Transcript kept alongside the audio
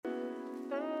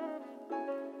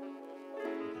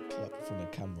Clap from the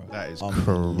camera. That is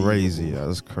Unbelievable. crazy.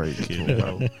 That's crazy.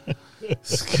 Bro.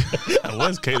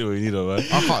 Where's Kato when you know, man?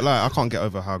 I can't lie. I can't get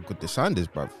over how good the sound is,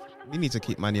 bruv. We need to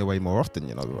keep Manny away more often,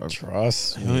 you know, bruv.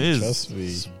 Trust You know, me. it is. Trust me.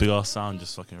 It's big ass sound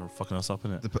just fucking us up,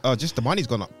 innit? Just the money's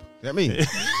gone up. You know what I mean?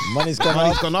 Money's gone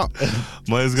Money's up. gone up.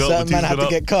 Mine's got Certain man have to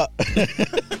get cut.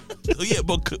 Oh, yeah,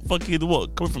 but fucking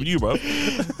what? Coming from you, bro.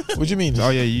 What do you mean? Oh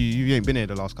yeah, you ain't been here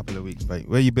the last couple of weeks, mate.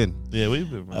 Where you been? Yeah, where you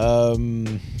been,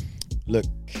 man? Look,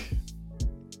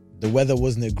 the weather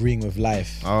wasn't agreeing with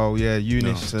life. Oh yeah,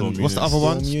 Eunice Storm and what's the Eunice. other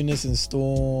Storm one? Eunice and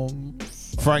Storm.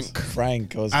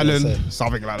 Frank, I was gonna say. Alan,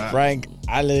 something like that. Frank,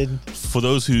 Alan. For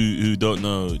those who don't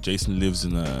know, Jason lives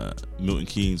in Milton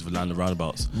Keynes, Verlander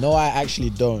Roundabouts. No, I actually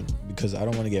don't because I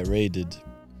don't want to get raided.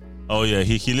 Oh yeah,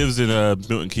 he lives in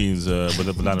Milton Keynes, with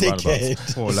the Verlander Roundabouts.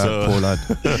 Dickhead. Poor lad, So- poor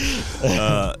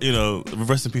lad. You know,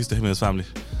 rest in peace to him and his family.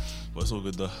 But it's all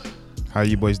good though. How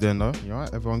you boys doing though? You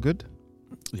alright? Everyone good?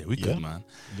 Yeah, we Yeah. good, man.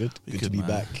 Good We to good, be man.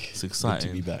 back. It's Good exciting.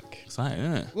 to be back. Exciting,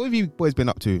 isn't it? What have you boys been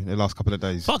up to the last couple of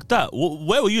days? Fuck that.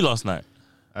 Where were you last night?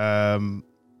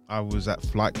 I was at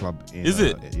Flight Club. Is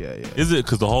it? Yeah. Is it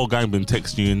because the whole gang been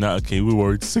texting you and that? Okay, we're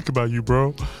worried sick about you,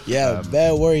 bro. Yeah,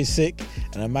 they're worried sick,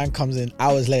 and a man comes in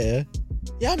hours later.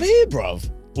 Yeah, I'm here, bruv.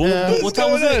 What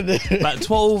time was it? it? Like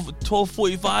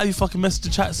 12:45. You fucking messaged the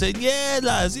chat saying, "Yeah,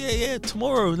 lads, yeah,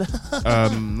 tomorrow."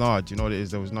 No, do you know what it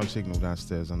is? There was no signal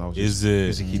downstairs, and I was Is just it?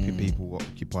 busy keeping people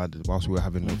occupied whilst we were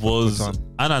having a Was good time.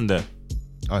 Anand there?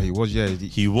 Oh, he was. Yeah,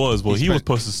 He was. Well, He he was spent-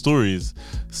 posting stories,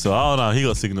 so I don't know. He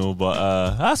got signal,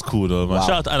 but that's cool though, man. Wow.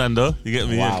 Shout out to Anand though. You get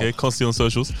me? Wow. Okay, constantly on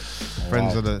socials. friend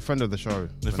Wow. of the show. The friend of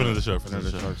the show, Friend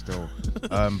of the show still.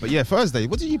 But yeah, Thursday.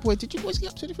 What did you boys get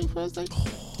up to anything Thursday?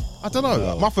 I don't know.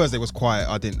 No. My Thursday was quiet.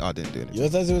 I didn't do anything. Your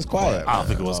Thursday was quiet. I don't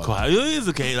think it was quite. It is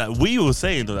okay. Like we were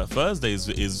saying though, that Thursday is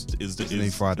the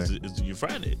new Friday. Is the new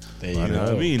Friday. There You you know what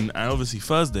I go. mean? And obviously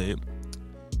Thursday,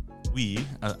 we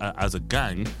as a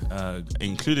gang,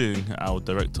 including our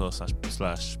director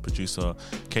slash producer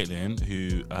Caitlin,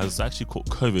 who has actually caught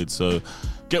COVID. So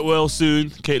get well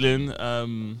soon,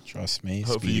 Caitlin. Trust me.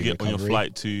 Hopefully you speedy get on your recovery.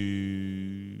 flight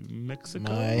to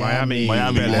Mexico. Miami.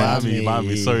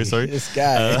 Miami. Sorry. This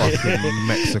guy. Fucking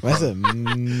Mexico. What's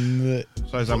it?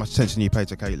 Shows how much attention you pay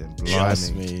to Caitlin.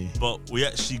 Trust Blimey. me. But we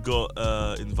actually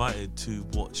got invited to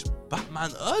watch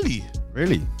Batman early.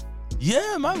 Really?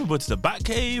 Yeah, man, we went to the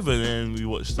Batcave and then we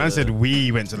watched. Man said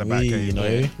we went to the back We, game. you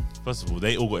know. First of all,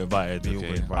 they all got invited. We all Okay,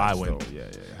 got invited I still. went. Yeah.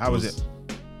 How was it?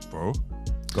 Bro?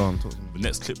 Go on, talk to me. The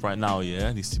next clip right now,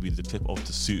 yeah, needs to be the clip of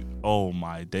the suit. Oh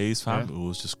my days, fam! Yeah. It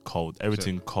was just cold.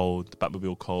 Everything cold. The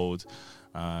Batmobile cold.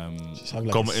 Just have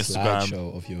like Go a on my Instagram.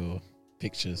 slideshow of your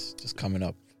pictures just coming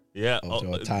up. Yeah, Of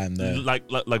your time there. Like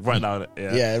right now.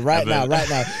 Yeah, Yeah, right And then-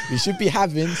 now. We should be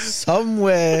having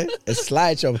somewhere a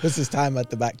slideshow of his time at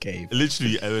the Batcave.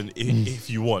 Literally, and then if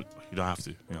you want, you don't have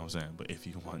to. You know what I'm saying? But if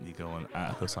you want, you go on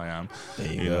at @HusIam.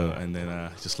 There you You go. know, and then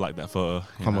just like that photo.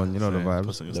 Come on, you know the vibes.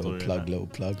 Post on your Little story, plug, like. little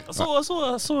plug.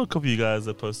 I saw a couple of you guys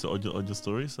that posted on your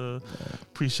story, so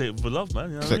appreciate the love, man.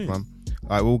 You know what I Sick, mean? man. All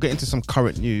right, we'll get into some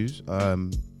current news.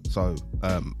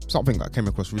 Something that I came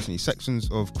across recently. Sections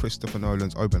of Christopher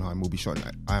Nolan's Oppenheimer will be shot in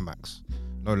IMAX.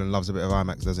 Nolan loves a bit of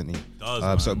IMAX, doesn't he?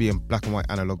 Does, So it'll be in black and white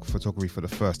analog photography for the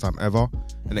first time ever.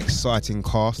 An exciting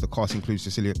cast. The cast includes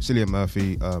Cillian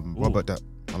Murphy, Robert.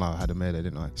 I know I had him there,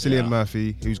 didn't I? Cillian Yeah.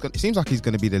 Murphy, it seems like he's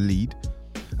going to be the lead.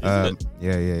 Isn't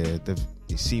Yeah.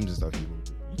 It seems as though he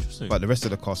will. Interesting. But the rest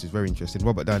of the cast is very interesting.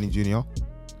 Robert Downey Jr.,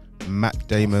 Matt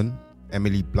Damon,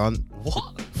 Emily Blunt,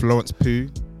 what? Florence Pugh,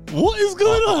 What is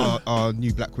going on? our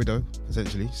new Black Widow,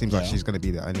 essentially. Seems like Yeah. she's going to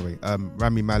be there anyway.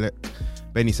 Rami Malek,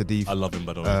 Benny Sadif, I love him,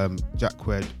 by the way. Jack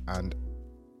Quaid, and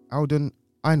Alden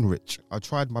Einrich. I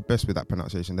tried my best with that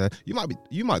pronunciation there. You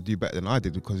might do better than I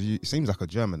did because it seems like a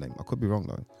German name. I could be wrong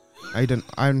though. Aiden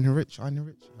Einrich.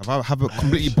 Have I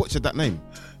completely butchered that name?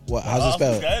 What? How's it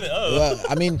spelled? Oh. Well,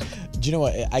 I mean, do you know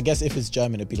what? I guess if it's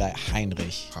German, it'd be like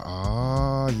Heinrich.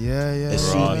 Ah, yeah.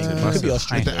 Assuming Right, it could be massive.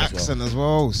 Australian With the as well. accent as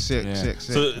well. Sick.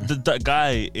 So that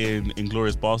guy in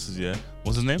Inglourious Basterds, yeah,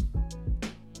 what's his name?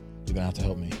 You're gonna have to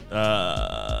help me.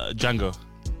 Django.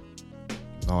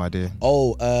 No idea.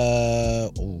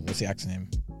 What's the actor's name?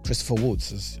 Christopher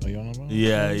Waltz. Are you on about?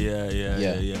 Yeah.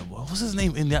 Yeah. What was his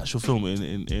name in the actual film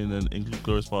in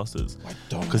Inglourious Basterds? I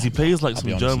don't. Because he plays like I'll some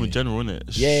be honest German with you. general, innit?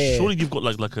 Yeah. Surely you've got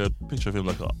like a picture of him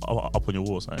like up on your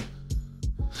wall, right?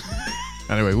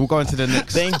 Anyway, we'll go into the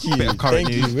next Thank you. bit of current Thank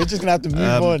news. you. We're just gonna have to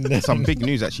move on. Some big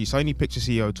news actually. Sony Picture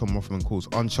CEO Tom Rothman calls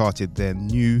Uncharted their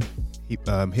new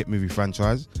hit movie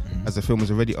franchise, as the film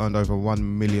has already earned over $1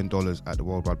 million at the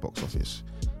worldwide box office.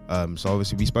 So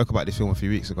obviously we spoke about this film a few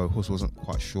weeks ago. Horse wasn't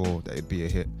quite sure that it'd be a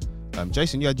hit.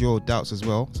 Jason, you had your doubts as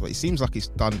well, so it seems like it's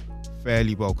done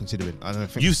fairly well considering. I don't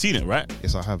think You've seen it, right?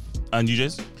 Yes, I have. And you,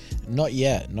 Jace? Not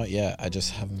yet. I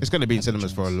just haven't. It's going to be in had the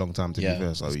cinemas for a chance. long time, to Yeah, be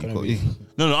fair. So it's you gonna got be.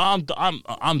 No,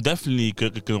 I'm definitely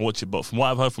gonna watch it. But from what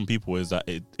I've heard from people is that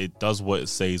it does what it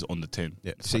says on the tin.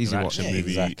 Yeah, It's it's like easy an watch. action Yeah, movie,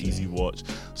 exactly. easy watch.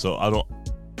 So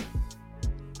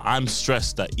I'm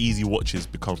stressed that easy watches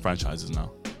become franchises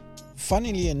now.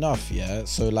 Funnily enough, yeah.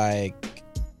 So like,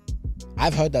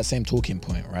 I've heard that same talking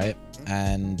point, right?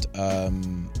 And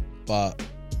but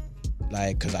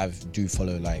like, because I do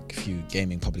follow like a few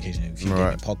gaming publications and a few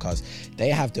Right. gaming podcasts, they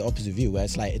have the opposite view where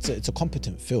it's like it's a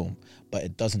competent film, but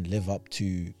it doesn't live up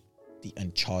to the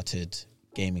Uncharted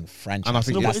gaming franchise. And I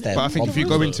think, No, that's their but I think if you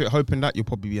problem. go into it hoping that, you'll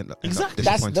probably end up Exactly.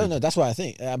 That's disappointed. that's what I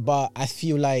think. But I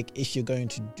feel like if you're going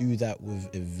to do that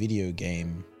with a video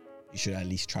game, you should at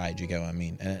least try. Do you get what I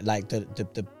mean? And like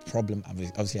the problem,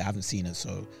 obviously I haven't seen it,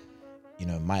 so you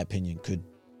know my opinion could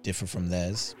differ from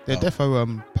theirs. They but-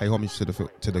 defo pay homage to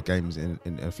the games in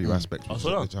a few aspects. Oh,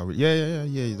 so which yeah.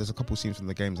 There's a couple scenes from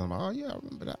the games. I'm like, oh yeah, I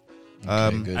remember that.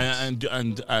 Okay,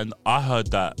 good. And I heard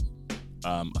that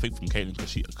I think from Caitlin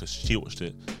because she watched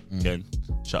it again.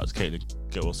 Shout out to Caitlin,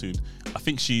 get well soon. I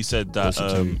think she said that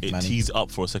Also to it Manny. teased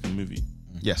up for a second movie.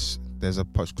 Yes, there's a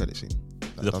post credit scene.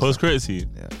 The post credit scene.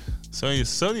 Yeah. Sony.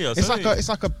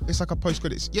 It's like a post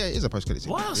credits. Yeah, it is a post credits.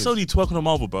 Why are Sony twerking on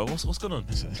Marvel, bro? What's going on?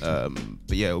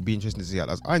 But yeah, it'll be interesting to see how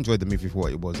that's. I enjoyed the movie for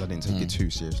what it was. I didn't take it too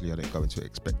seriously. I didn't go into it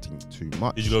expecting too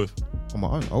much. Did you go with? On my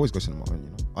own? I always go to my own, you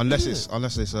know. Unless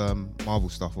it's Marvel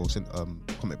stuff or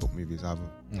comic book movies. I have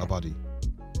a buddy.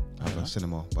 I have a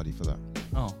cinema buddy for that.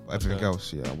 Oh, But everything okay.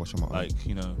 else, yeah, I watch on my own. Like,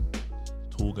 you know,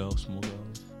 tall girls, small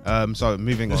girls. So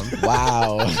moving on.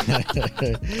 Wow.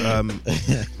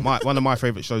 One of my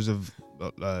favorite shows of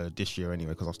this year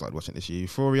anyway, because I started watching this year.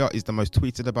 Euphoria is the most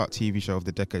tweeted about TV show of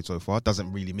the decade so far.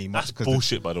 Doesn't really mean much. That's 'cause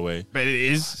bullshit, by the way. but it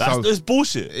is. That's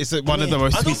bullshit. It's one of the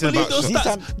most I don't tweeted believe about those shows.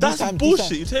 stats. That's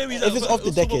bullshit. You tell me that. If it's off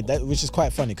the decade, which is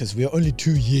quite funny because we're only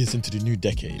 2 years into the new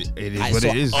decade. It is what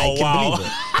it is. I Oh, can wow. believe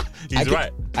it. He's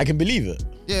right. I can believe it.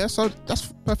 Yeah, so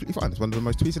that's perfectly fine. It's one of the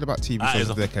most tweeted about TV That shows is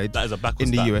of the decade That is a backwards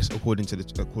in the stat. US, according to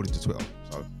Twitter.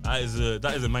 So That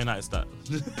is a Man United stat.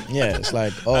 Yeah, it's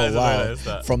like, That oh is a wow, very nice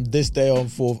stat. from this day on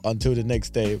forth until the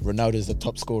next day, Ronaldo's the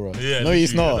top scorer. Yeah, no,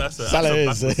 he's literally, not. that's a Salah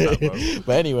backwards is. stat, bro.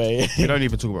 But anyway, we don't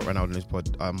even talk about Ronaldo in this pod.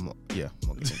 Yeah, I'm not getting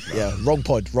into that. yeah, wrong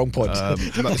pod.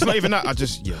 It's not even that. I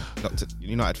just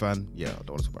United fan. Yeah, I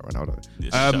don't want to talk about Ronaldo. Yeah,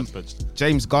 shout out to Bench.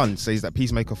 James Gunn says that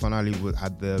Peacemaker finale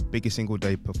had the biggest single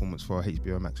day performance for a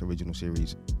HBO Max original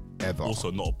series ever.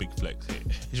 Also, not a big flex.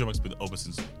 His Max been open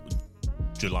since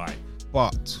July.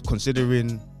 But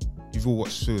considering you've all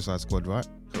watched Suicide Squad, right?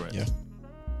 Correct. Yeah.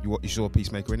 You saw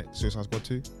Peacemaker in it, Suicide Squad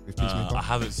 2 with Peacemaker? I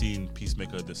haven't seen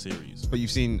Peacemaker the series. But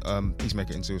you've seen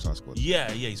Peacemaker in Suicide Squad. Yeah,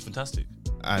 he's fantastic.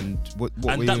 And what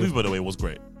And were that you- movie, by the way, was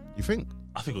great. You think?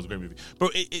 I think it was a great movie, bro.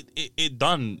 It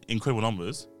done incredible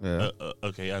numbers. Yeah.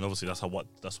 Okay, and obviously that's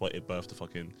why it birthed the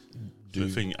fucking the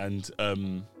thing.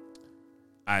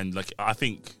 And like I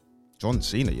think John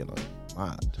Cena, you know,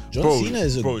 mad. John Bro, Cena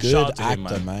is a bro, good shout out to him,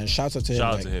 actor, man. Shout out to him.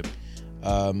 shout out like,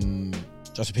 to him.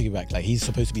 Just to piggyback, like he's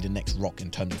supposed to be the next Rock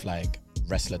in terms of like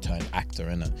wrestler turned actor,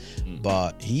 innit?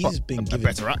 But he's been a given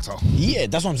better actor. Yeah,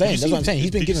 that's what I'm saying. That's what I'm saying.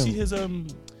 He's been Did you given. see his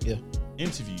Yeah.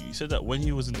 interview? He said that when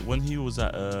he was at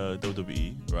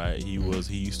WWE, right? He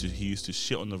used to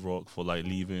shit on the Rock for like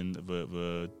leaving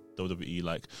the WWE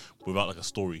like without like a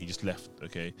story. He just left,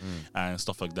 okay, and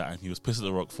stuff like that. And he was pissed at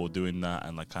the Rock for doing that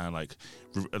and like kind of like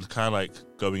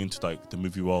going into like the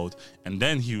movie world. And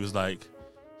then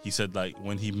he said like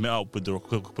when he met up with the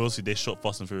Rock, obviously they shot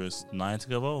Fast and Furious 9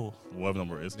 together or whatever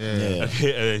number it is. Yeah.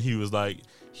 Okay, and then he was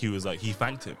like he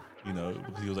thanked him, you know,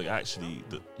 because he was like actually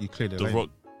You cleared the lane. Rock,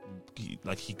 he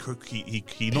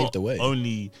Paved not the way.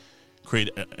 only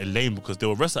created a lane because there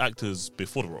were wrestler actors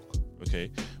before the Rock, okay,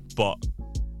 but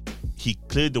he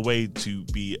cleared the way to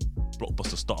be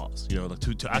blockbuster stars, you know, like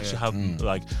to actually have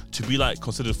like to be like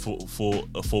considered for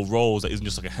roles that isn't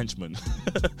just like a henchman.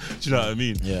 Do you know what I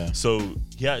mean? Yeah. So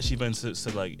he actually then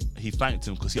said like he thanked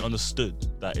him because he understood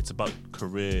that it's about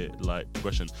career like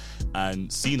progression,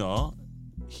 and Cena,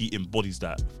 he embodies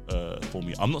that for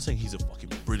me. I'm not saying he's a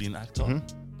fucking brilliant actor,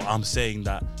 but I'm saying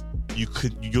that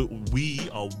we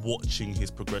are watching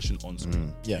his progression on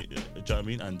screen. Yeah. Do you know what I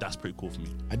mean? And that's pretty cool for me.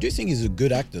 I do think he's a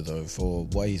good actor though for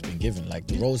what he's been given, like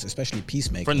the roles, especially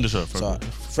Peacemaker. Friend of the show.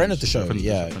 Friend of the show.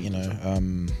 Yeah, friend you of the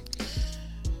know,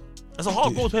 That's a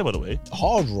hard role to play, by the way.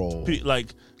 hard role. Like Like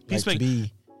to Peacemaker,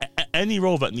 be. any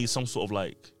role that needs some sort of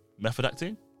like method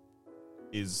acting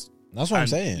is That's what I'm and-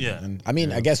 saying. yeah. And I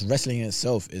mean, I guess wrestling in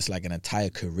itself is like an entire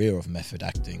career of method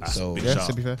acting. That's so a big Yeah, shout.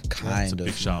 to be fair. That's a kind big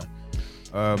of. shout.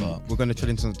 We're going to chill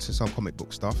into some comic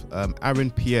book stuff.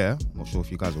 Aaron Pierre, I'm not sure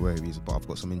if you guys are aware who he is, but I've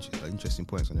got some interesting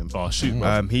points on him. Oh shoot,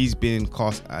 bro. He's been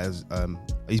cast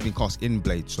in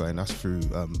Blade, and that's through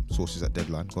sources at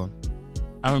Deadline. Go on.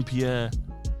 Aaron Pierre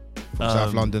From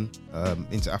South London,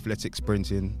 into athletics,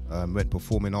 sprinting, went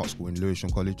performing art school in Lewisham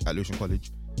College.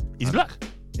 He's black.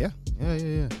 Yeah.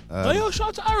 Oh, yo, shout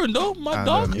out to Aaron though, my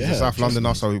dog. He's a South London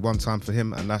also, one time for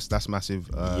him, and that's massive.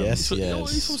 Yes. He's from One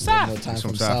South. more time He's from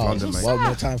from South London, mate. One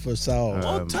more time for South.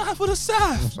 One time for the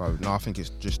South. So no, I think it's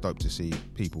just dope to see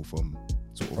people from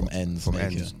ends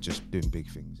just doing big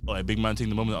things. Oh, a big man thing.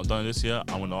 The moment I'm done this year,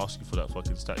 I'm gonna ask you for that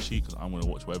fucking stat sheet because I'm gonna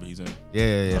watch whatever he's in.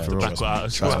 Yeah. For real.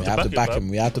 Trust me, we have to back him.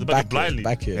 We have to back blindly.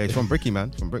 Back Yeah, it. he's from Bricky, man.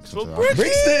 From Brixton. From so Brick-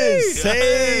 Brixton,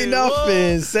 say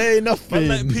nothing. Say Man like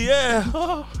nothing. Pierre.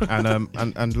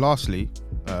 and lastly,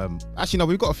 actually no,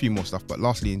 we've got a few more stuff, but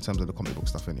lastly, in terms of the comic book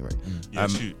stuff, anyway, Yeah,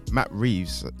 shoot. Matt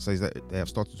Reeves says that they have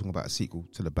started talking about a sequel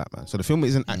to the Batman. So the film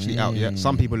isn't actually out yet.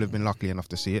 Some people have been lucky enough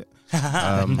to see it,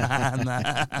 Nah.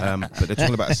 but they're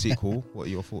talking about a sequel. What are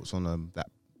your thoughts on that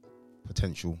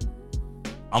potential?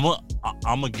 I'm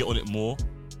gonna get on it more,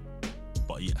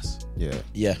 but yes. Yeah.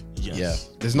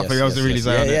 There's nothing else to really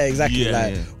say on it. Yeah, exactly. Yeah,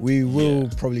 like we will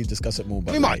probably discuss it more.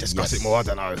 But We might discuss it more. I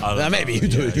don't know. I don't Maybe know. you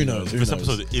do. Yeah, Who knows? Who This knows?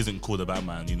 episode isn't called a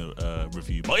Batman,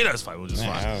 review, but it's fine. We'll just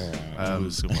fine. We'll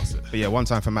discuss it. But yeah, one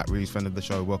time for Matt Reeves, friend of the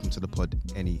show. Welcome to the pod.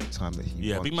 Any time that he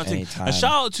Yeah, wants. big man thing. Anytime. And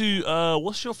shout out to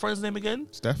what's your friend's name again?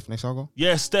 Steph Nisago.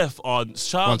 Yeah, Steph. Shout One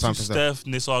out time to for Steph,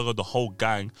 Nisaga, the whole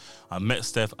gang. I met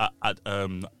Steph at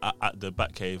the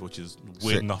Batcave, which is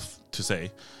weird Sick. enough to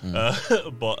say,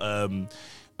 but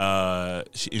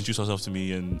she introduced herself to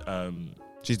me, and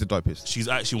She's the dopest. she's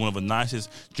actually one of the nicest.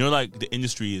 Do you know, like, the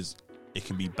industry it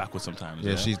can be backwards sometimes.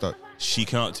 Yeah, she's dope. She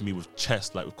came up to me with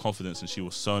chest, like with confidence, and she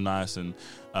was so nice. And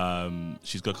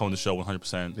she's gonna come on the show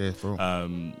 100%. Yeah, for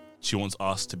real. She wants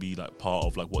us to be like part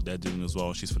of like what they're doing as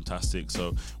well. She's fantastic,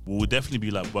 so we'll definitely be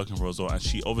like working for her as well. And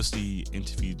she obviously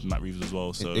interviewed Matt Reeves as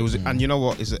well. So It was, and you know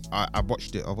what? Is it? I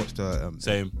watched it. I watched the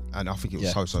same. and I think it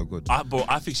was so good. But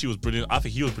I think she was brilliant. I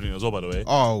think he was brilliant as well. By the way,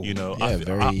 Oh,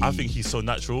 I think he's so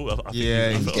natural. I think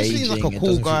Yeah, I he felt- just seems like a Engaging, it cool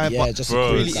doesn't guy, feel- but yeah, just a bro,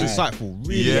 cool really guy. insightful.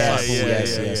 Really Yeah,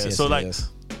 insightful. yeah. So, like, yes.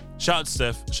 shout out to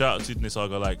Steph, shout out to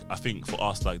Nisaga. Like, I think for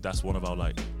us, like, that's one of our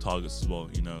like targets as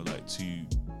well. Like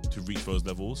to reach those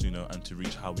levels, and to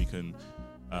reach how we can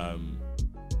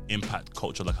impact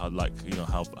culture, like how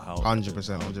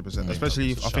 100%.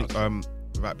 Especially, if, I think,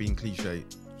 without being cliche,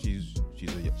 she's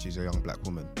a young black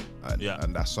woman,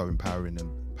 and that's so empowering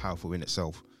and powerful in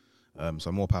itself.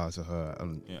 So more power to her,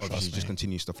 and obviously she just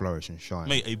continues to flourish and shine.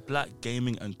 Mate, a black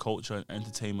gaming and culture and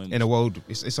entertainment In a world,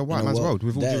 it's a white man's world.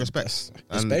 With all due respect,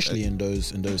 especially in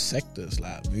those sectors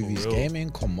like movies, real. gaming.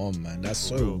 Come on, man,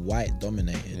 that's For so real. white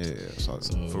dominated. Yeah, so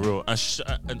for real. And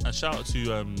shout out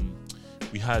to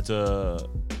we had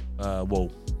well,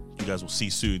 you guys will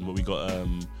see soon, but we got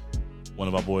one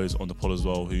of our boys on the pod as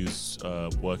well, who's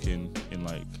working in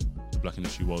like the black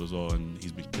industry world as well, and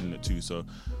he's been killing it too. So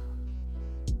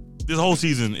this whole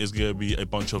season is going to be a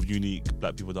bunch of unique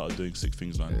black people that are doing sick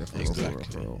things, man. Yeah,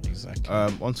 for real. Exactly.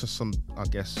 Onto some, I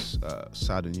guess,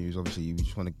 sadder news. Obviously, we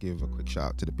just want to give a quick shout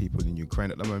out to the people in Ukraine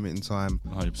at the moment in time.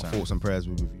 100%. Our thoughts and prayers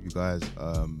with you guys.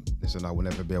 Listen, I will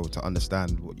never be able to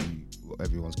understand what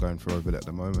everyone's going through over there at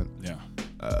the moment. Yeah.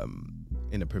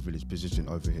 In a privileged position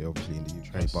over here, obviously in the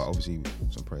UK, Yes. but obviously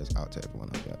thoughts and prayers out to everyone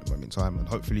out there at the moment in time, and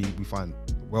hopefully the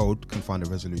world can find a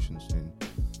resolution soon,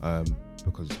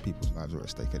 because people's lives are at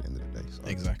stake at the end of the day. So.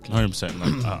 Exactly. 100%.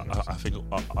 Like, I think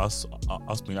us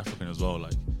being African as well,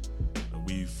 like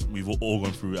we've all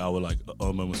gone through our like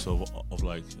own moments of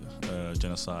like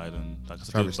genocide, and like I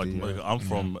said, Travesty, like yeah. I'm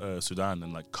from Sudan,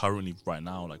 and like currently right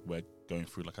now, like we're going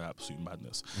through like an absolute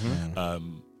madness.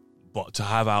 But to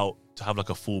have like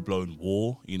a full blown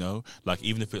war, like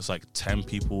even if it's like 10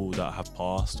 people that have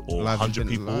passed or 100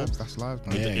 people, that's lives,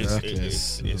 man. Yeah,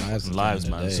 it's lives at the lives,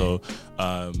 end of man. the So,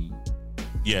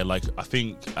 yeah, like I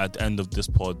think at the end of this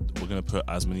pod, we're gonna put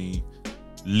as many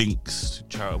links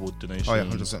to charitable donations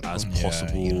 100%. as Yeah,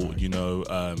 possible.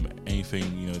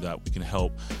 Anything that we can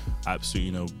help,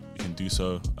 absolutely, we can do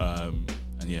so. And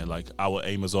yeah, like our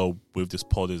aim as well with this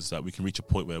pod is that we can reach a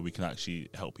point where we can actually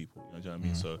help people. Do you know what I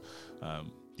mean? So,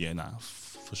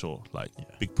 for sure. Like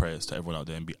big prayers to everyone out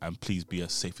there, and please be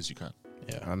as safe as you can.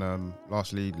 Yeah. And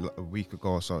lastly, a week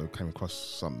ago or so, came across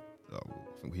some. I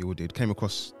think we all did. Came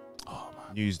across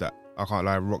news that I can't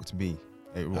lie, rocked me.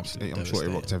 It rocked. I'm sure it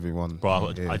rocked everyone.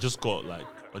 Bro, I just got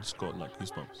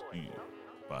goosebumps.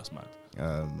 That's mad.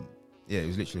 Yeah, it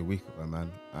was literally a week ago,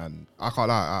 man, and I can't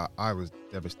lie, I was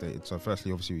devastated. So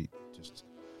firstly, obviously, just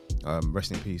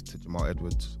Rest in peace to Jamal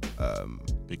Edwards.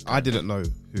 Big I guy. didn't know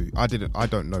who. I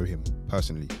don't know him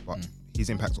personally, but his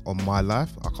impact on my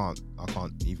life, I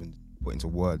can't even put into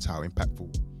words how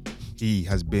impactful he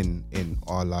has been in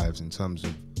our lives in terms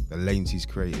of the lanes he's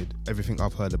created. Everything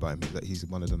I've heard about him is that he's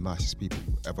one of the nicest people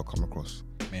you've ever come across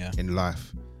in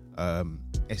life.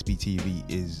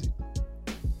 SBTV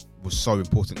was so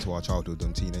important to our childhood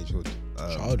and teenagehood.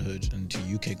 And to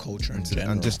UK culture in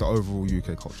general. And just the overall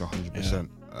UK culture, 100%.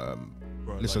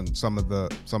 Bro, Listen, like, some of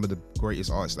the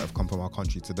greatest artists that have come from our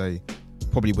country today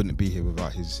probably wouldn't be here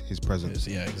without his presence.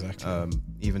 Yeah, exactly.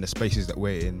 Even the spaces that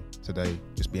we're in today,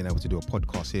 just being able to do a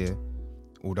podcast here,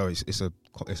 although it's a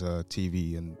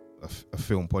TV and a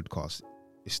film podcast,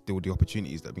 it's still the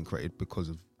opportunities that have been created because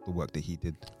of the work that he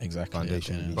did. Exactly.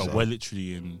 Foundationally. but So- we're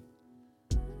literally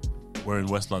we're in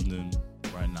West London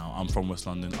right now. I'm from West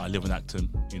London. I live in Acton.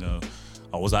 You know,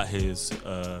 I was at his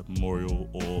memorial,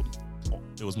 or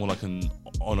it was more like an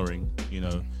honouring, you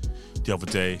know, the other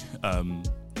day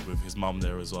with his mum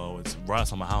there as well. It's right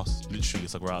outside my house. Literally,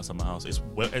 it's like right outside my house.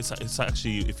 It's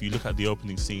actually, if you look at the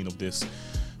opening scene of this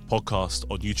podcast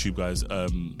on YouTube, guys,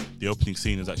 the opening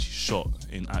scene is actually shot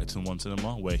in Acton One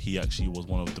Cinema, where he actually was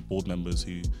one of the board members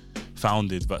who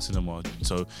founded that cinema.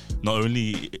 So not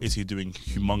only is he doing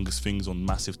humongous things on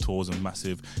massive tours and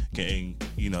getting,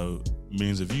 you know,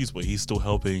 millions of views, but he's still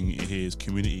helping his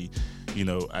community, you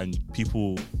know, and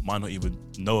people might not even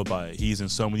know about it. He's in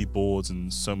so many boards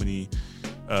and so many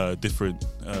different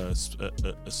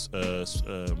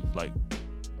like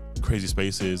crazy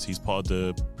spaces. He's part of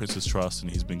the Prince's Trust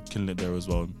and he's been killing it there as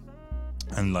well.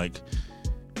 And like,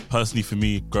 personally for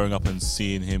me, growing up and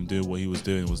seeing him do what he was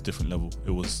doing was different level.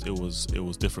 It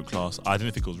was different class. I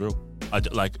didn't think it was real.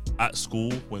 Like at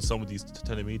school, when somebody's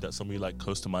telling me that somebody like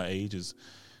close to my age is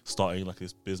starting like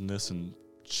this business and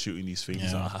shooting these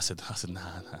things, I said nah,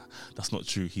 that's not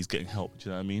true. He's getting help. Do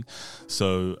you know what I mean?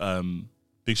 So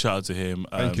big shout out to him.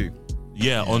 Thank you.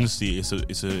 Yeah, honestly,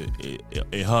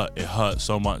 it hurt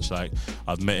so much. Like,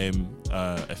 I've met him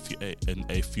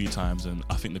a few times, and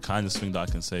I think the kindest thing that I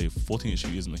can say,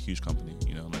 14HQ isn't a huge company,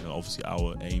 you know. Like, obviously,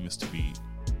 our aim is to be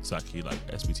exactly like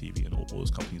SBTV and all those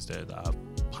companies there that have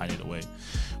pioneered away.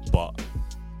 But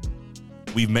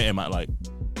we've met him at like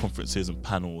conferences and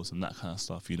panels and that kind of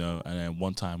stuff, you know. And then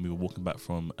one time we were walking back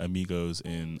from Amigos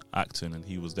in Acton, and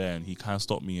he was there, and he kind of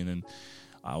stopped me, and then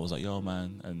I was like, "Yo,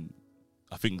 man," and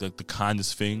I think that the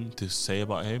kindest thing to say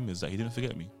about him is that he didn't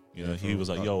forget me. You know, he was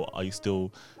like, "Yo, are you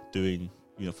still doing,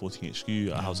 you know,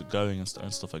 14HQ? How's it going?"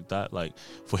 and stuff like that. Like,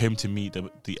 for him to meet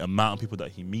the amount of people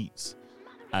that he meets,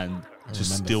 and to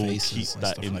still keep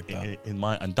that in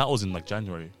mind, and that was in like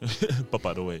January. But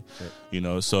by the way, you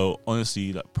know, so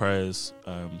honestly, like, prayers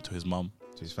to his mum,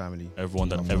 To his family, everyone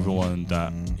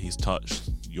that he's touched.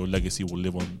 Your legacy will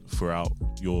live on throughout.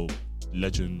 Your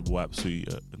legend will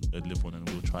absolutely live on, and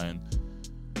we'll try and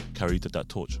carry that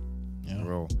torch. Yeah.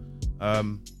 Real.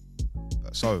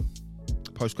 So,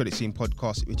 Post Credit Scene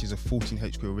podcast, which is a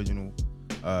 14HQ original.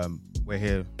 We're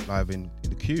here live in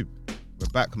the Cube. We're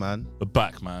back, man. We're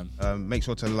back, man. Make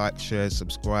sure to like, share,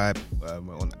 subscribe.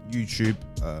 We're on YouTube,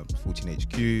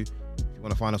 14HQ. If you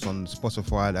want to find us on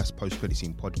Spotify, that's Post Credit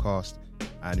Scene podcast.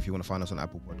 And if you want to find us on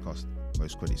Apple Podcast,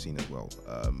 Post Credit Scene as well.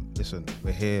 Listen,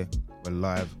 we're here. We're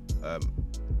live.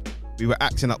 We were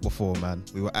acting up before, man.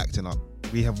 We were acting up.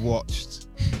 We have watched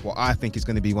what I think is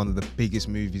going to be one of the biggest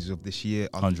movies of this year,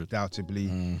 100.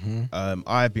 undoubtedly.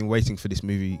 I've been waiting for this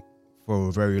movie for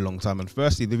a very long time. And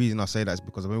firstly, the reason I say that is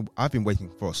because I've been waiting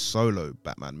for a solo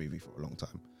Batman movie for a long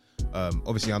time.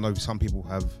 Obviously, I know some people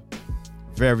have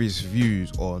various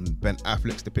views on Ben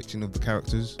Affleck's depiction of the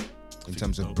characters in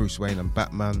terms of Bruce Wayne and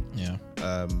Batman. Yeah.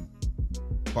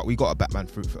 But we got a Batman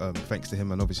thanks to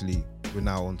him, and obviously we're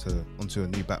now onto a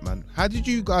new Batman. How did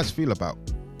you guys feel about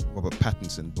Robert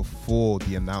Pattinson before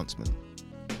the announcement?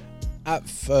 At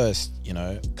first, you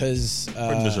know, because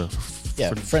Friend of the show.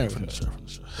 friend of the show.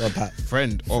 Rob Pat,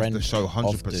 Friend of the show,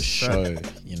 100%. of the show.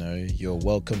 You know, you're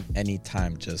welcome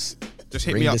anytime. Just hit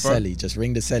ring me the up, bro. celly. Just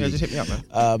ring the celly. Yeah, just hit me up,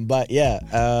 man. But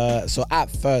yeah, so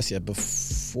at first,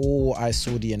 before I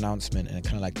saw the announcement and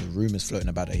kind of like the rumors floating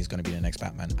about that he's going to be the next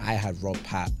Batman, I had Rob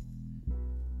Pat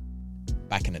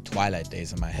back in the Twilight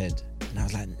days in my head. And I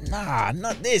was like, nah,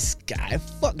 not this guy.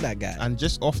 Fuck that guy. And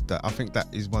just off that, I think that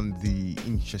is one of the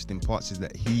interesting parts, is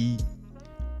that he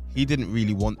didn't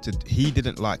really he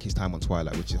didn't like his time on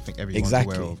Twilight, which I think everyone's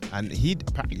aware of. And he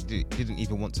apparently didn't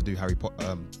even want to do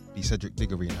be Cedric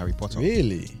Diggory in Harry Potter.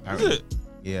 Really? Is it?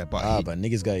 Yeah, but but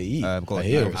niggas gotta eat. got I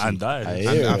hear it. and died. I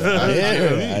hear it. I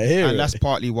hear and it. that's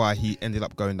partly why he ended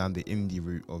up going down the indie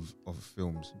route of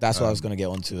films. That's what I was gonna get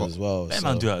onto as well. Let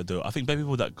man do that though. I think many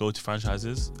people that go to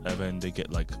franchises and then they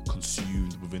get like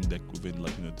consumed within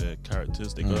like their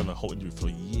characters. They go on a whole indie route for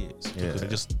years because they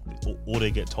just all they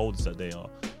get told is that they are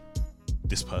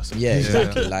this person. Yeah,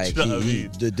 exactly. Like Do you know what I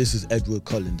mean? this is Edward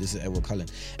Cullen. This is Edward Cullen,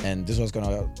 and this was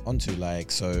gonna onto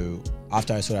like. So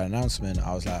after I saw that announcement,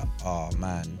 I was like, oh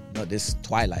man, not this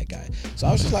Twilight guy. So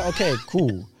I was just like, okay,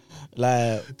 cool.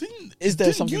 Like,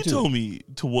 Didn't something you to told me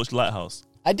to watch Lighthouse?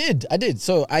 I did.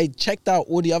 So I checked out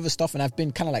all the other stuff, and I've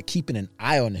been kind of like keeping an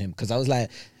eye on him because I was like,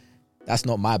 that's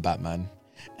not my Batman.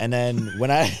 And then when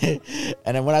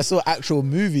I saw actual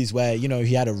movies where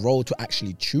he had a role to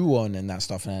actually chew on and that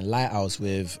stuff, and then Lighthouse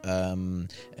with William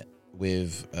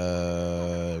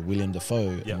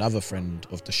Dafoe, another friend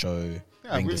of the show.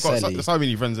 Yeah, we've got so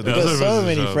many friends. We've got so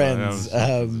many friends.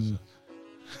 It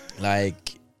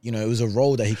was a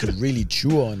role that he could really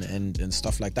chew on and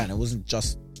stuff like that. And it wasn't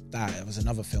just that. It was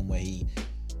another film where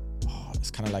it's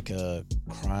kind of like a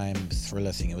crime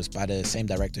thriller thing. It was by the same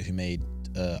director who made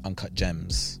Uncut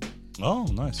Gems. Oh,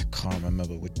 nice. I can't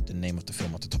remember the name of the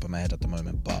film off the top of my head at the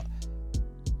moment, but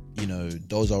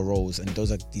those are roles, and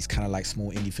those are these kind of like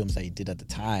small indie films that he did at the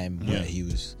time where he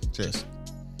was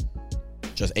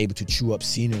just able to chew up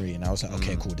scenery, and I was like,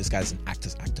 okay, cool, this guy's an actor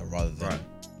rather than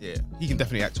Yeah, he can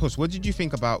definitely act. Huss, what did you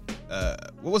think about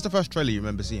what was the first trailer you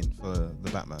remember seeing for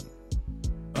the Batman?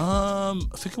 I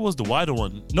think it was the wider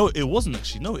one. No, it wasn't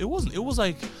actually. No, it wasn't. It was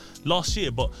like last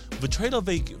year. But the trailer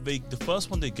the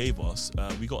first one they gave us,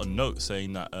 we got a note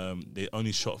saying that they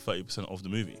only shot 30% of the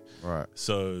movie. Right.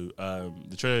 So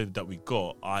the trailer that we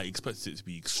got, I expected it to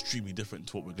be extremely different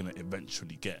to what we're gonna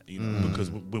eventually get. Because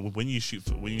when you shoot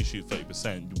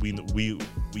 30%, we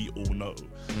all know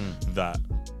that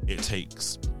it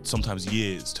takes sometimes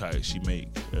years to actually make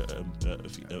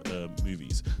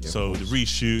movies. Yeah, so the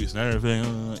reshoots and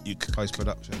everything, Post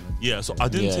production. Yeah, so I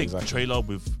didn't take exactly. the trailer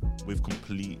with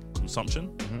complete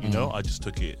consumption. I just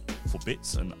took it for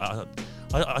bits, and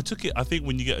I took it. I think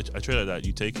when you get a trailer like that,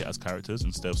 you take it as characters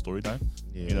instead of storyline.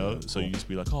 So you just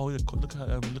be like, oh, yeah,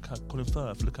 look at Colin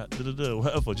Firth, look at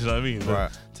whatever. Do you know what I mean?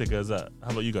 Right. Take it as that.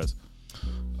 How about you guys?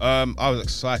 I was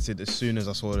excited as soon as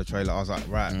I saw the trailer. I was like,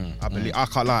 right, I believe. I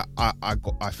can't lie.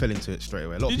 I fell into it straight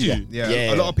away. A lot of Did people, you?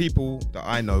 Yeah. A lot of people that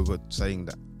I know were saying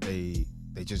that they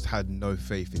just had no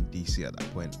faith in DC at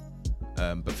that point.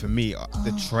 But for me,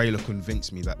 the trailer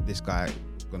convinced me that this guy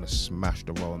was gonna smash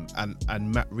the role.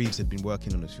 And Matt Reeves had been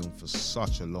working on this film for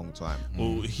such a long time.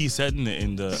 Well, he said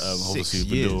in the obviously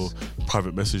the little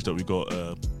private message that we got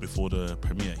before the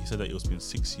premiere. He said that it was been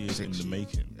 6 years in the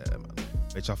making. Yeah, man.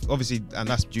 Which obviously, and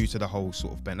that's due to the whole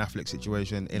sort of Ben Affleck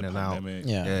situation, in and pandemic. out.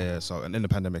 Yeah. So, and in the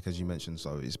pandemic, as you mentioned,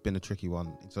 so it's been a tricky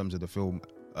one in terms of the film.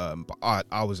 But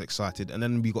I was excited, and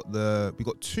then we got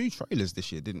two trailers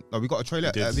this year, didn't? No, we got a trailer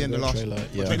at the end of last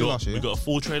year. We got a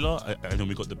full trailer, and then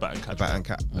we got the Bat and Cat. Bat and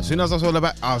Cat. As soon as I saw the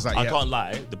Bat, I was like, I can't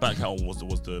lie, the Bat and Cat one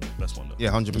was the best one though.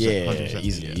 Yeah, 100%. Yeah, 100%.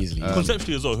 easily.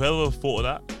 Conceptually as well, whoever thought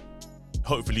of that,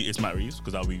 hopefully it's Matt Reeves,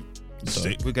 because that'll be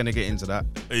sick. We're gonna get into that.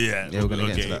 Yeah, we're gonna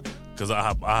get into that. Because I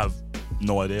have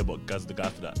no idea, but Gaz is the guy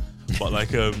for that. But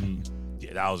like, yeah,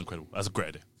 that was incredible. That's a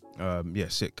great idea.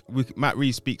 Sick. Matt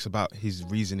Reeves speaks about his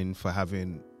reasoning for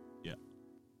having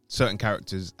certain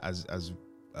characters as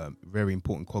very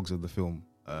important cogs of the film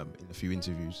in a few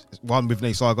interviews. One with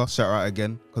Nate Saga, shout her out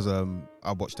again, because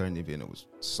I watched her interview and it was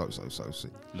so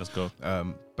sick. Let's go.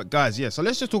 But guys, so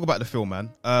let's just talk about the film, man.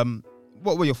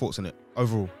 What were your thoughts on it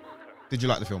overall? Did you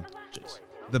like the film? Jeez.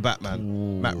 The Batman,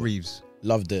 Ooh. Matt Reeves.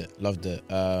 Loved it.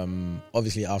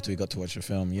 Obviously, after we got to watch the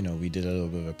film, we did a little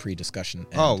bit of a pre-discussion.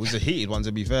 It was a heated one,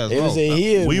 to be fair. As It well. was a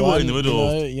heated We one. were in the middle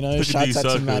of Piccadilly shout out to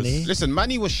Circus. Manny. Listen,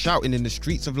 Manny was shouting in the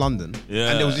streets of London,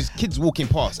 and there was these kids walking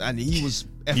past, and he was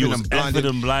effing and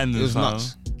blinding. It was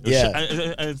nuts. And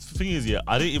the thing is,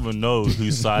 I didn't even know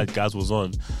whose side Gaz was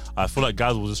on. I feel like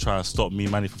Gaz was just trying to stop me,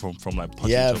 Manny, from like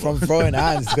punching each other. from throwing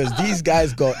hands, because these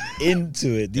guys got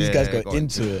into it. These guys got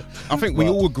into it. I think we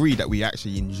all agree that we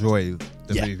actually enjoy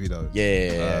the movie, though.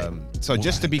 Yeah. So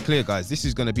just to be clear, guys, this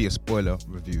is going to be a spoiler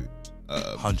review.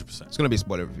 100%. It's going to be a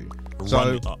spoiler review.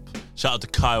 Run it up. Shout out to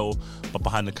Kyle, but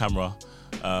behind the camera.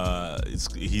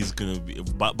 He's gonna be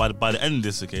by the end of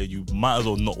this. Okay, you might as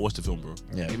well not watch the film, bro.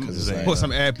 Yeah, because put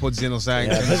some AirPods in or something.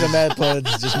 Yeah, put some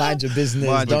AirPods. Just mind your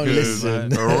business. Don't listen.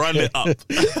 Run it up.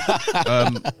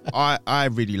 I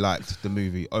really liked the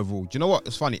movie overall. Do you know what?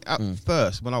 It's funny. At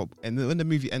first, when the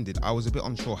movie ended, I was a bit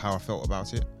unsure how I felt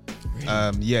about it. Really?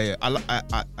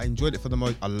 I enjoyed it for the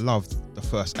most. I loved the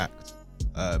first act.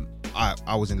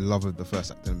 I was in love with the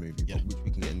first act of the movie, which we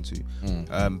can reaction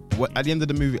to. But at the end of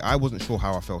the movie, I wasn't sure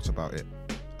how I felt about it.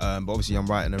 But obviously, I'm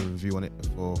writing a review on it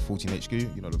for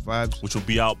 14HQ. You know the vibes, which will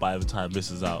be out by the time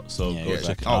this is out. So go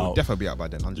check it out. Definitely be out by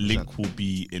then. 100%. Link will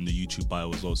be in the YouTube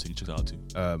bio as well, so you can check it out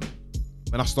too.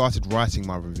 When I started writing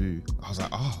my review, I was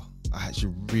like, I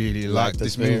actually really like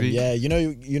this movie. Yeah, you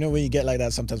know when you get like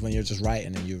that sometimes when you're just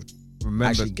writing and you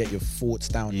actually get your thoughts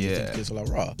down. And you think it's like,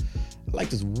 raw. I like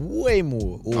this way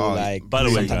more. Or like, by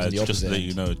the way, guys, just to let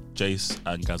you know, Jace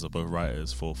and Gaz are both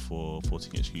writers for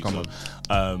 14HQ. Come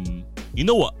on. You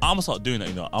know what? I'm gonna start doing that.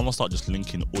 You know, I'm gonna start just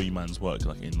linking all your man's work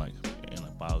in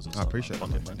bios and stuff. I appreciate it.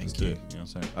 Thank you. You know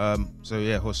what I'm saying? So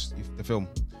yeah, Hus, the film.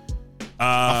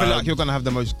 I feel like you're gonna have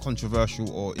the most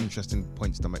controversial or interesting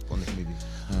points to make on this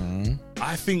movie.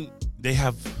 I think they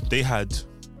had,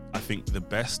 I think, the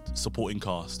best supporting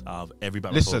cast out of every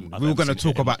Batman film. Listen, we were going to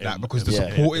talk about that because the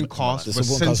supporting cast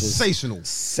was sensational.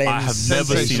 I have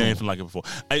never seen anything like it before.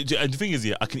 And the thing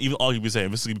is, I can even arguably say,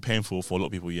 and this is going to be painful for a lot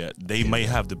of people, they may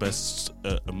have the best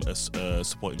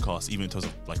supporting cast, even in terms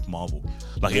of like Marvel.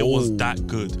 Like it was that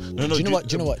good. No, do you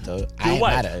know what though? I ain't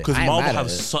mad at it. Because Marvel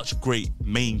have such great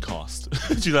main cast.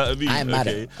 Do you know what I mean? I am mad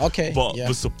at it. Okay. But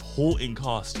the supporting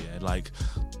cast, like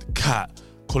the Cat,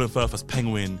 Colin Firth as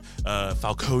Penguin,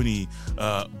 Falcone,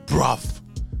 Bruff,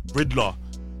 Riddler,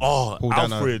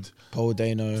 Alfred, Paul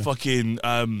Dano, fucking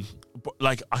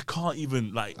like I can't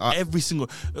even every single.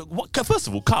 First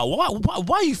of all, Carl,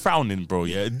 why are you frowning, bro?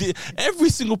 Yeah, every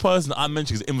single person I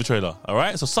mentioned is in the trailer. All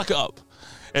right, so suck it up.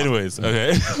 Anyways,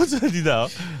 okay,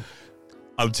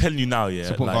 I'm telling you now.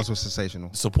 Supporting cast was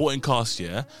sensational. Supporting cast,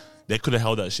 they could have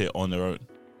held that shit on their own.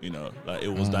 You know, like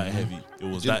it was that heavy. It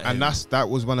was that heavy. And that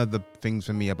was one of the things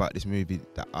for me about this movie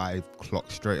that I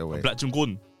clocked straight away. Black Jim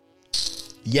Gordon.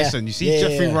 Yeah. Listen, you see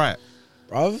Jeffrey Wright.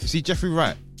 Bruv. You see Jeffrey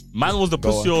Wright. Man was the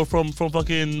pussy from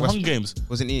fucking Hunger Games.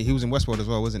 Wasn't he? He was in Westworld as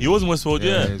well, wasn't he? He was in Westworld,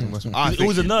 yeah. He was in Westworld. He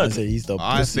was a nerd.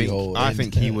 I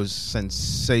think he was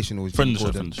sensational. Friend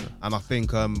of the show. And I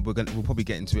think we'll probably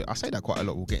get into it. I say that quite a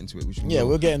lot. We'll get into it.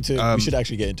 We'll get into it. We should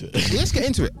actually get into it. Let's get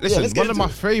into it. Listen, one of my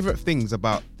favourite things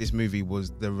about this movie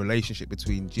was the relationship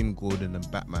between Jim Gordon and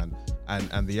Batman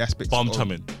and the aspects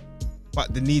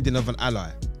but the needing of an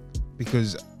ally.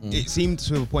 Because it seemed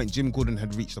to a point Jim Gordon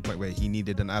had reached a point where he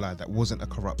needed an ally that wasn't a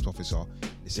corrupt officer.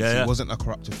 He wasn't a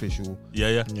corrupt official.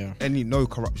 No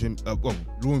corruption. Law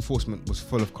enforcement was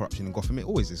full of corruption in Gotham. It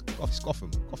always is. It's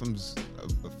Gotham. Gotham's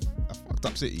a fucked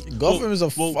up city. Gotham is a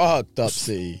fucked up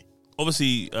city.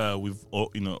 Obviously, we've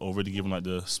already given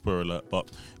the spoiler alert,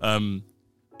 but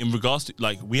in regards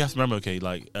to we have to remember,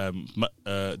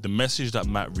 the message that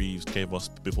Matt Reeves gave us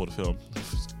before the film,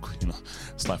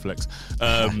 slight flex,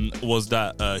 was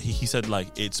that he said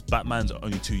it's Batman's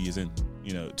only 2 years in,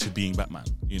 to being Batman,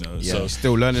 so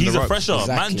still learning. He's the a fresher.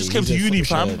 Exactly. Man just came to uni,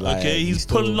 fam. He's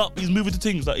pulling up, he's moving to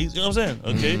things, you know what I'm saying?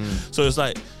 Okay, so it's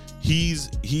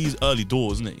he's early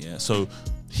doors, isn't it? Yeah, so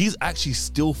he's actually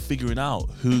still figuring out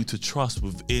who to trust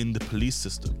within the police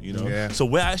system, So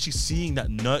we're actually seeing that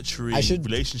nurturing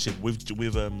relationship with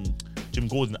Jim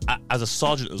Gordon as a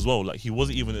sergeant as well. He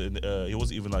wasn't even he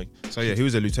was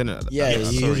a lieutenant at the time.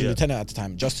 He was a lieutenant at the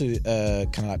time. Just to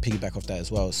kind of piggyback off that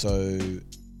as well. So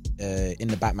in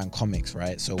the Batman comics,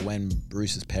 right? So when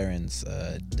Bruce's parents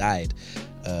died,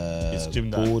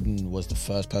 Gordon was the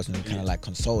first person who kind of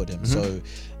consoled him. So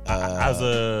as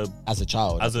a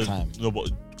child at the time. No,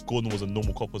 but Gordon was a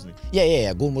normal cop, wasn't he?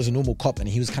 Yeah. Gordon was a normal cop, and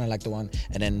he was kind of the one.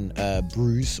 And then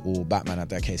Bruce, or Batman at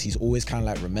that case, he's always kind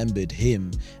of remembered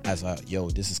him as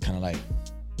this is kind of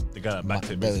the guy that backed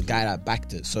it. The guy that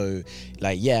backed it. So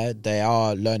they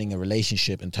are learning a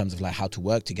relationship in terms of how to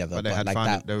work together.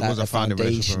 But there was a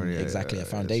foundation, a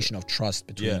foundation of trust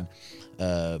between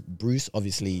Bruce.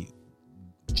 Obviously,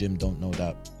 Jim don't know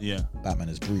that Batman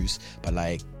is Bruce, but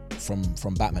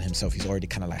from Batman himself, he's already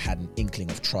kind of had an inkling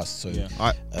of trust. So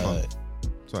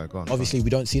sorry, go on. Obviously, we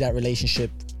don't see that relationship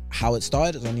how it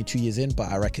started. It's only 2 years in, but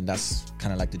I reckon that's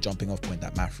kind of the jumping off point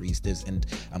that Matt Reeves did. And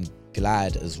I'm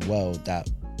glad as well that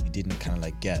we didn't kind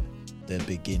of get the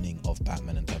beginning of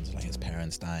Batman in terms of his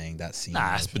parents dying. That scene.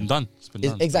 It's been done.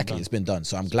 It's been done.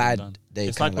 So I'm glad they.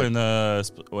 It's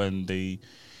when they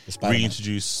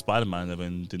reintroduced Spider-Man and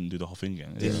then didn't do the whole thing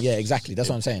again. Yeah, exactly. That's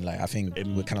what I'm saying. I think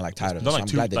we're kind of tired of it. So I'm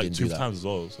glad they didn't do that. 2 times as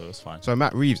well, so that's fine. So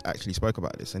Matt Reeves actually spoke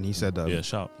about this, and he said,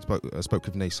 shout. Spoke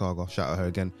with Nay Saga. Shout out her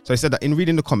again. So he said that in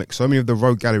reading the comics, so many of the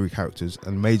rogue gallery characters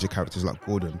and major characters like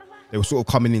Gordon, they were sort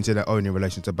of coming into their own in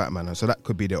relation to Batman, and so that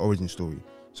could be their origin story.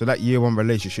 So that year one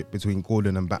relationship between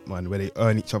Gordon and Batman, where they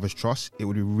earn each other's trust, it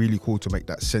would be really cool to make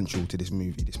that central to this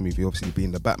movie. This movie obviously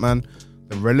being the Batman.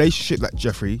 The relationship that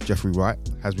Jeffrey Wright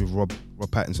has with Rob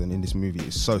Pattinson in this movie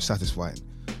is so satisfying.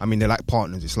 I mean, they're like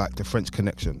partners. It's like the French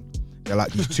Connection. They're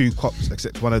like these two cops,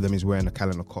 except one of them is wearing a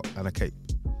cowl and a cape.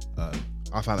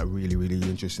 I found that really, really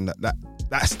interesting.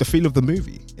 That's the feel of the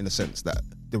movie, in a sense, that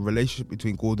the relationship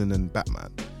between Gordon and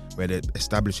Batman, where they're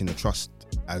establishing the trust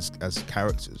as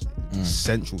characters, is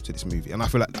central to this movie. And I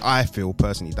feel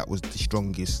personally that was the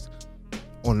strongest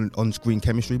on-screen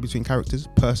chemistry between characters.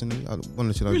 Personally, I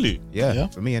wanted to know. Really? Yeah,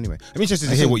 for me anyway. I'm interested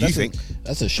to hear what you think.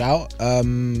 That's a shout. For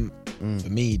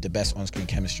me, the best on-screen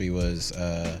chemistry was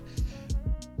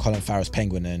Colin Farrell's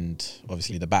Penguin and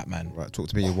obviously the Batman. Right, talk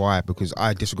to me why, because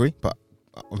I disagree, but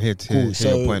I'm here to hear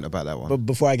your point about that one. But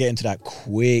before I get into that,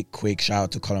 quick shout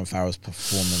out to Colin Farrell's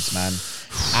performance, man.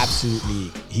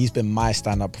 Absolutely, he's been my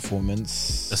stand-up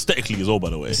performance. Aesthetically as well,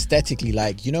 by the way. Aesthetically,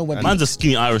 like, you know when man's a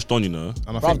skinny Irish don, you know.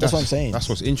 And I Bro, think that's what I'm saying. That's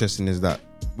what's interesting is that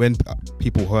when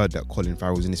people heard that Colin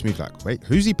Farrell was in this movie, like, wait,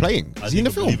 who's he playing? Is he in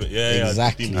the film? Yeah,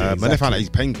 exactly. Yeah, When they found out he's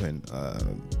Penguin,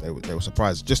 they were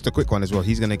surprised. Just a quick one as well.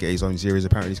 He's going to get his own series.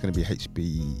 Apparently, it's going to be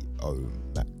HBO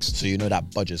Max. So you know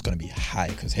that budget is going to be high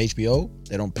because HBO,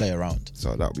 they don't play around.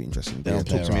 So that'll be interesting. They don't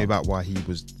play Talk to me around. about why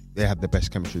they had the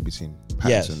best chemistry between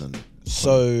Pattinson and.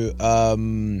 So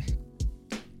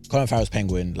Colin Farrell's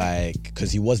Penguin, like,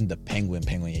 because he wasn't the Penguin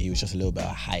yet, he was just a little bit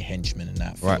of a high henchman in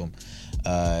that film.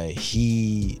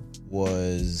 He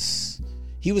was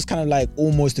kind of like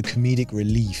almost a comedic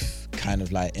relief, kind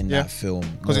of like in that film,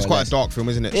 because it's quite a dark film,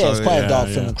 isn't it? Yeah, it's quite a dark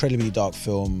film, incredibly dark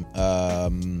film,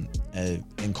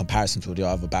 in comparison to the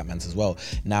other Batmans as well.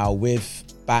 Now with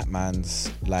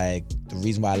Batman's, like, the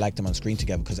reason why I liked them on screen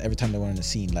together, because every time they were in a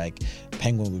scene, like,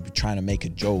 Penguin would be trying to make a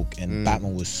joke and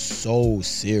Batman was so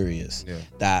serious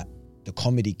that the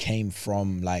comedy came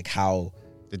from like how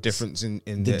the difference in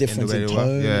the difference in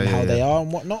tone and how they are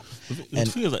and whatnot. The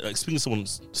thing is, like speaking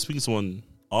to someone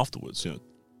afterwards, you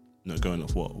know, going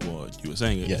off what you were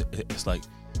saying, it's like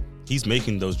he's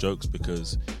making those jokes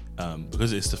because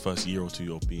it's the first year or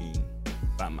two of being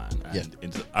Batman,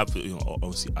 and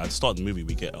obviously at the start of the movie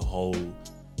we get a whole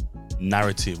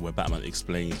narrative where Batman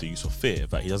explains the use of fear,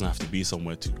 that he doesn't have to be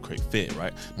somewhere to create fear,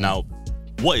 right? Now,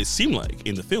 what it seemed like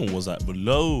in the film was that the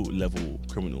low-level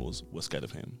criminals were scared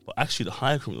of him, but actually the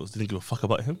higher criminals didn't give a fuck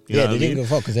about him. They didn't give a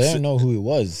fuck because they don't know who he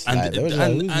was. And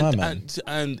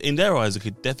in their eyes,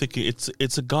 definitely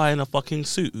it's a guy in a fucking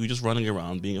suit who's just running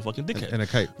around being a fucking dickhead. In a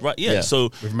cape. Right, yeah. So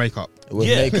with makeup. With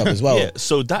makeup as well. Yeah,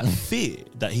 so that fear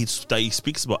that he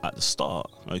speaks about at the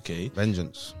start, okay.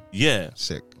 Vengeance. Yeah.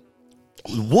 Sick.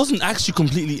 Wasn't actually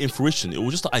completely in fruition. It was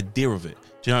just the idea of it.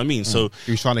 Do you know what I mean? So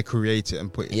he was trying to create it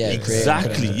and put it.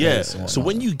 Exactly. Yeah. So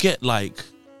when you get like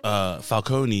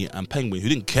Falcone and Penguin, who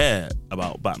didn't care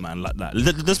about Batman like that.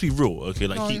 Let's be real, okay?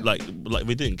 Like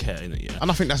they didn't care, innit? Yeah.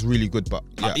 And I think that's really good, but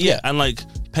and like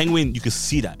Penguin, you could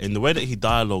see that in the way that he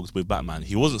dialogues with Batman.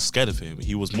 He wasn't scared of him.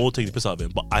 He was more taking the piss out of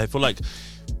him. But I feel like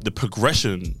the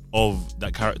progression of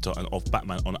that character and of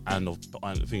Batman and of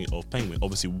Penguin.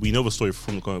 Obviously, we know the story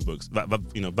from the comic books.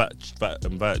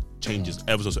 That changes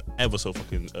ever so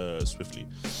fucking swiftly.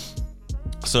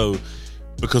 So,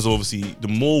 because obviously, the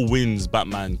more wins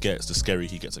Batman gets, the scarier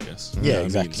he gets, I guess. Yeah,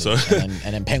 exactly. So, and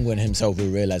then Penguin himself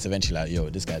will realize eventually, like, yo,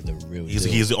 this guy's the real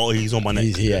deal. He's on my neck.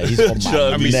 He's on my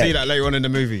neck. And we see that later on in the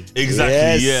movie.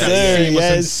 Exactly.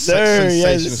 Yes,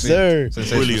 sir.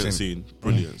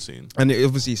 Brilliant scene. And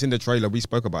obviously, it's in the trailer. We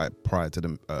spoke about it prior to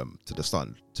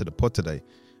the pod today.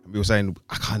 And we were saying,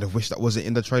 I kind of wish that wasn't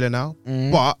in the trailer now,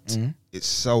 but it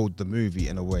sold the movie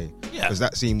in a way. Yeah, because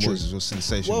that scene was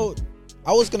sensational. Well,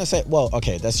 I was gonna say,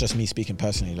 okay, that's just me speaking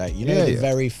personally. Like, the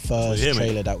very first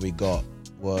trailer that we got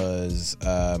was,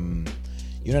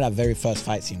 that very first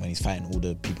fight scene when he's fighting all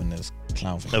the people in this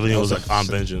clown thing. Everything was like, I'm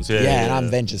vengeance. And I'm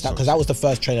vengeance. Because that was the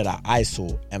first trailer that I saw,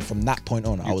 and from that point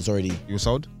on, I was already. You were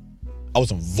sold? I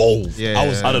was involved.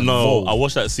 I don't know. I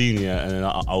watched that scene, and then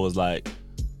I was like,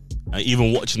 and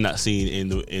even watching that scene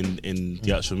in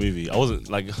the actual movie, I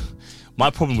wasn't like. My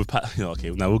problem with okay,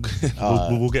 now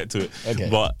we'll get to it. Okay.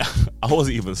 But I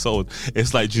wasn't even sold.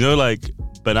 It's like, do you know, like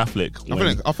Ben Affleck?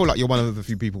 I feel like you're one of the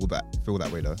few people that feel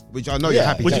that way, though. Which I know you're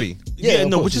happy to be.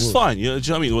 Which is fine. Do you know what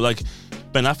I mean? Well, like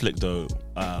Ben Affleck, though,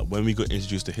 when we got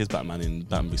introduced to his Batman in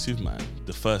Batman v Superman,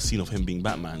 the first scene of him being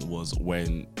Batman was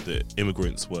when the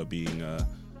immigrants were being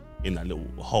in that little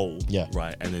hole,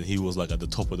 right? And then he was like at the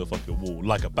top of the fucking wall,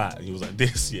 like a bat. And he was like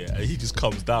this, and he just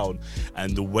comes down,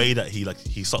 and the way that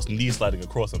he starts knee sliding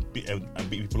across and beat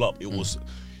people up, it was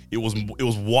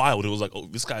wild. It was like, oh,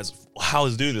 this guy's how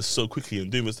is doing this so quickly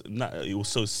and doing this. It was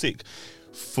so sick.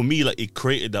 For me, like, it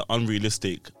created that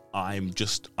unrealistic. I'm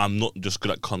not just good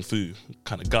at kung fu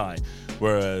kind of guy.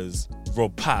 Whereas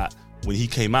Rob Pat, when he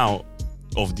came out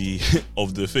of the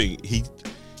thing,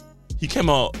 he came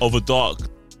out of a dark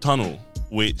tunnel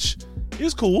which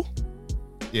is cool.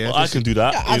 Yeah, Well, I can do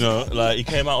that. Yeah, you know, like he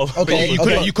came out of. Okay,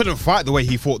 you couldn't fight the way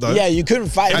he fought though. Yeah, you couldn't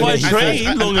fight. If I against-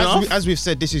 train long enough. As we've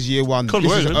said, this is year one. Come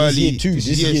This on, is this is early. year two. This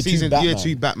This is is year year two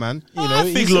two Batman. You know, I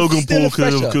think he's Logan still Paul a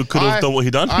fresher. could have done what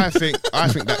he done. I think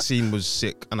that scene was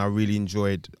sick, and I really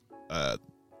enjoyed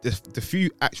the few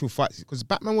actual fights because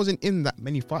Batman wasn't in that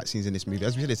many fight scenes in this movie.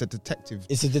 As we said, it's a detective.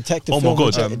 It's a detective. Oh my film,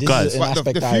 God, which, this guys. is an But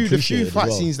aspect the I few appreciate as fight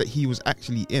well. scenes that he was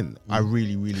actually in, I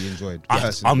really enjoyed.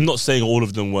 personally. I'm not saying all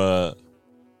of them were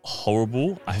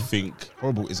horrible. I think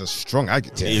Horrible is a strong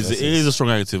adjective. it is a strong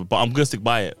adjective, but I'm gonna stick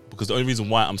by it because the only reason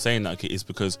why I'm saying that is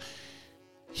because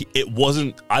it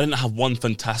wasn't. I didn't have one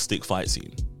fantastic fight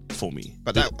scene for me.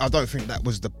 But I don't think that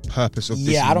was the purpose of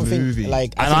this I don't movie. think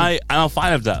like. I'm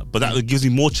fine with that, but that gives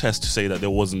me more chest to say that there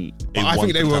wasn't. I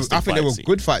think they were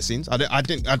good fight scenes. I don't That's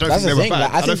think the they were thing. bad.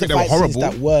 Like, I don't think the they were fight scenes horrible.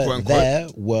 that were quote unquote. there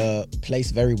were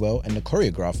placed very well and the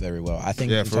choreographed very well. I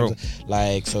think. Yeah, in for terms of,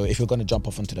 like, so if you're going to jump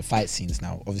off onto the fight scenes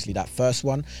now, obviously that first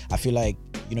one, I feel like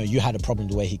you had a problem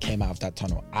the way he came out of that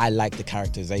tunnel. I like the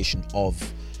characterization of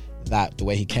that, the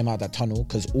way he came out of that tunnel,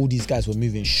 because all these guys were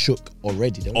moving shook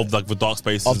already. They were, of like the dark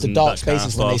spaces. of the and dark that kind of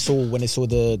spaces when they stuff.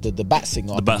 saw the bat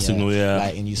signal. The bat signal, yeah.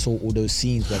 Like, and you saw all those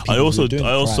scenes where people I also were doing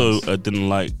crimes. didn't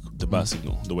like the bat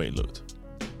signal the way it looked.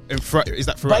 Is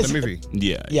that throughout But the movie?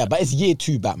 Yeah. But it's year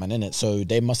 2 Batman, isn't it? So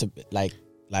they must have like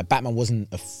Batman wasn't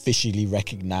officially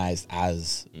recognized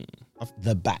as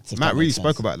the Bats. Matt Reeves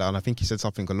spoke about that, and I think he said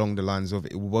something along the lines of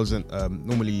it wasn't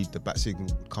normally the bat signal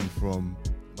would come from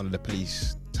one of the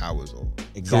police towers or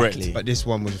exactly. Correct. but this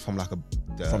one was from like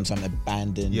from some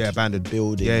abandoned Yeah,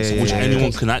 building, yeah, or something. yeah, Which yeah.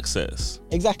 anyone can access.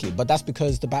 Exactly, but that's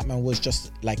because the Batman was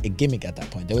just like a gimmick at that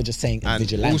point. They were just saying a and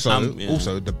vigilante.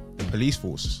 also the police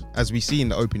force, as we see in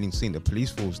the opening scene, the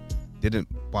police force didn't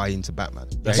buy into Batman.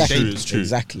 exactly, true, it's true.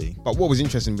 exactly. But what was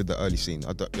interesting with the early scene,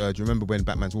 do you remember when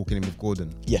Batman's walking in with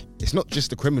Gordon? Yeah, It's not just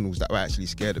the criminals that were actually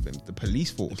scared of him. The police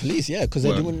force. police, yeah, because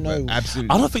they didn't know. Absolutely.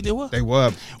 I don't think they were. They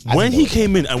were. When he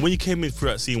came in through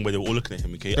that scene where they were all looking at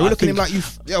him, okay, They were looking at him like like you.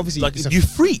 Yeah, obviously, like it's a- you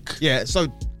freak. Yeah. So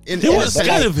They in were a scared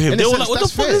sense- of him. in They a were sense, like, "What the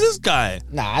that's fuck fair. is this guy?"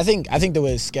 Nah, I think they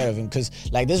were scared of him because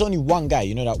like there's only one guy,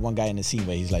 that one guy in the scene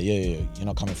where he's like, yo, you're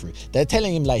not coming through. They're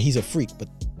telling him like he's a freak, but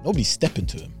nobody's stepping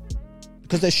to him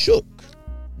because they're shook.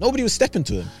 Nobody was stepping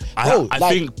to him. I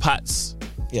think Pat's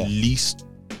Yeah. least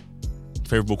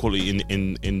favorable quality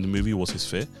in the movie was his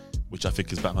fear, which I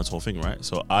think is Batman's whole thing, right?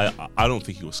 So I don't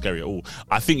think he was scary at all.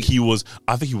 I think he was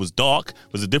dark.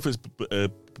 There's a difference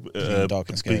Between dark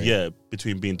and scary.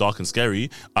 between being dark and scary.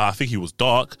 I think he was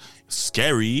dark,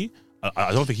 scary.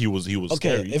 I don't think he was Okay,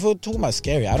 scary. if we're talking about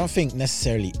scary, I don't think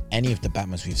necessarily any of the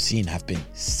Batmans we've seen have been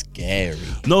scary.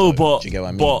 No, though. but Do you get what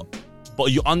I mean?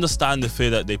 but you understand the fear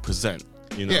that they present.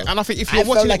 Yeah, and I think if I you're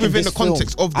felt watching like it in within this the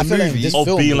context film- of the I feel like in movie, this Of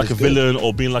film being it like a was good. villain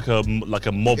or being like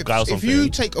a mob guy or if something. you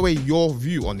take away your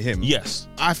view on him, Yes.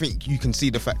 I think you can see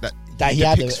the fact that he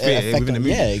had depicts a fear effect within the on- movie.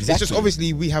 yeah, It's exactly. just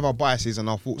obviously we have our biases and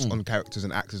our thoughts on characters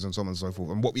and actors and so on and so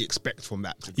forth, and what we expect from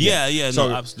that. Yeah, So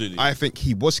no, absolutely. I think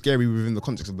he was scary within the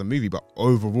context of the movie, but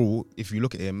overall, if you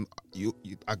look at him,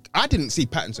 I didn't see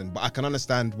Pattinson, but I can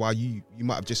understand why you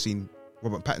might have just seen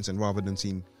Robert Pattinson rather than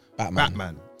seen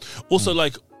Batman. Also,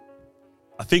 like,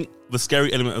 I think the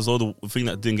scary element as well, the thing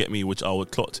that didn't get me, which I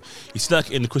would clocked, you see,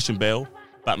 like, in the Christian Bale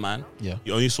Batman, Yeah.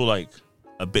 you only saw, like,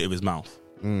 a bit of his mouth.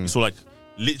 You saw, like,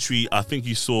 literally, I think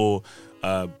you saw,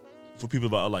 for people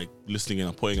that are, like, listening and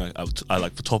I'm pointing,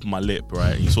 like, the top of my lip,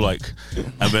 right? You saw, like,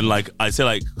 and then, like, I'd say,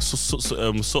 like, sort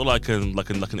of like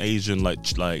an Asian, like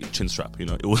chin strap,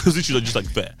 It was literally just,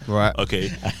 like, bare. Right.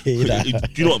 Okay. I hear that.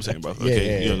 You know what I'm saying, bro?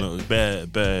 Okay. Yeah.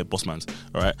 Bare boss man's,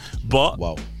 all right? But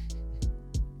Wow.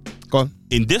 Go on.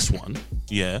 in this one,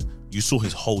 yeah, you saw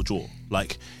his whole jaw.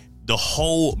 Like, the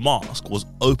whole mask was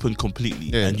open completely,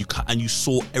 Yeah. and you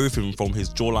saw everything from his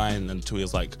jawline and to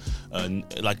his like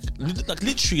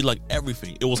literally like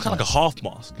everything. It was kind of like a half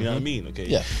mask. You know what I mean? Okay.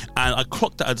 Yeah. And I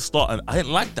clocked that at the start, and I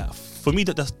didn't like that. For me,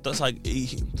 that's like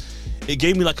it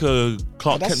gave me like a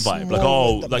Clark Kent vibe.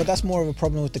 Like, but that's more of a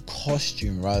problem with the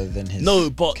costume rather than his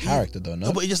character, though.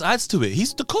 No, but it just adds to it.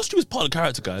 The costume is part of the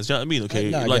character, guys. Do you know what I mean? Okay,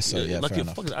 No, I like, guess so, yeah, like fair it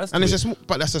enough. fucking adds to And it's it.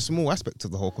 but that's a small aspect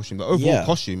of the whole costume. The overall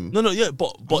costume. No, yeah,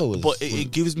 but was it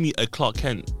gives me a Clark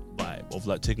Kent vibe of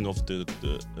like taking off the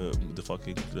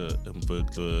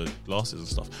glasses and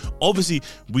stuff. Obviously,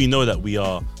 we know that we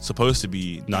are supposed to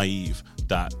be naive,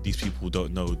 that these people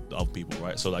don't know other people,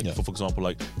 right? So, like, for example,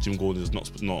 like Jim Gordon is not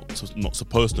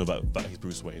supposed to know that he's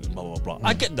Bruce Wayne and blah blah blah.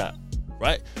 I get that,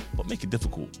 right? But make it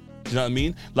difficult. Do you know what I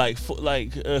mean? Like, for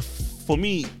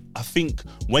me, I think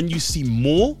when you see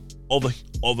more of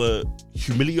a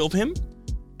humility of him,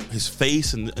 his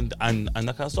face and that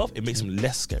kind of stuff, it makes him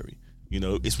less scary. You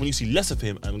know, it's when you see less of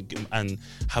him and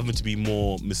have him to be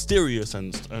more mysterious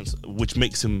and which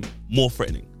makes him more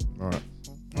threatening. All right.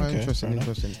 Okay, Interesting. fair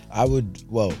enough.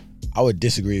 I would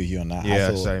disagree with you on that. Yeah,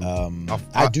 I thought, same.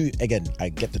 I do. Again, I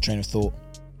get the train of thought,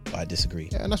 but I disagree.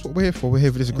 Yeah, and that's what we're here for. We're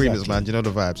here for disagreements, Exactly. man. Do you know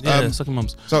the vibes? Yeah, second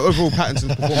mums. So overall,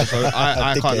 Pattinson's performance. So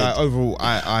I can't Dickhead. lie. Overall,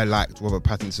 I liked Robert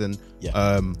Pattinson.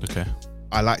 Yeah. Okay.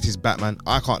 I liked his Batman.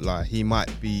 I can't lie. He might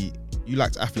be. You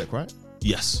liked Affleck, right?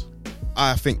 Yes.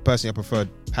 I think personally, I preferred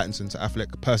Pattinson to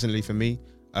Affleck. Personally, for me,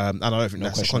 and I don't think No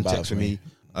that's the question about context it for me.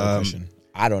 No question.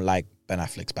 I don't like Ben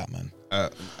Affleck's Batman. A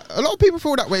lot of people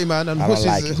feel that way, man. And I don't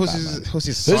like his Huss is This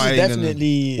is sighing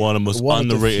definitely One of the most one of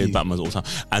the underrated few. Batmans of all time.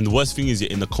 And the worst thing is,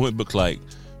 in the comic book like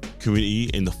community,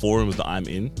 in the forums that I'm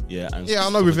in, and Yeah, I know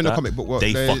stuff within like the comic book world,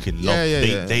 they fucking love.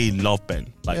 They love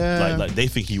Ben. Like they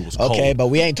think he was cold. Okay, but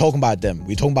we ain't talking about them.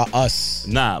 We're talking about us.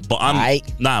 Nah, but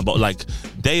like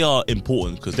they are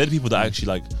important because they're the people that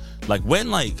actually like when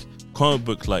like comic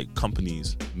book like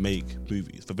companies make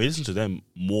movies, but they listen to them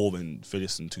more than they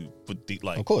listen to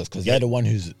like. Of course, because they're the one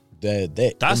who's they're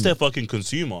That's their fucking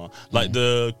consumer. Like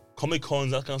the Comic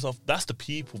Cons, that kind of stuff. That's the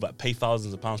people that pay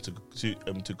thousands of pounds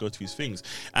to go to these things.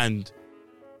 And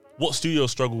what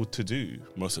studios struggle to do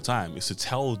most of the time is to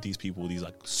tell these people, these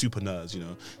like super nerds, you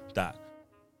know, that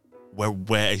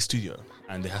we're a studio,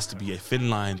 and there has to be a thin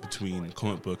line between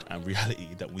comic book and reality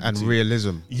that we and need to,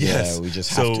 realism. Yes, we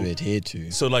just have to adhere to.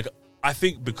 So like, I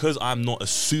think because I'm not a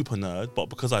super nerd, but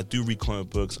because I do read comic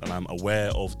books and I'm aware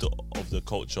of the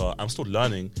culture, I'm still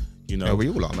learning. You know, Yeah, we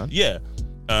all are, man. Yeah,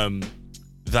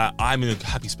 that I'm in a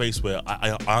happy space where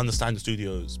I understand the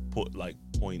studio's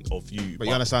point of view, But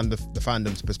you understand the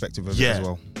fandom's perspective of it yeah, as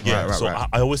well. yeah. Right. So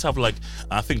I always have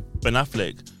I think Ben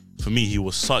Affleck, for me, he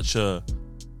was such a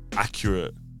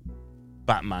accurate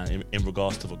Batman in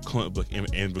regards to the comic book.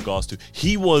 In regards to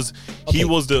he was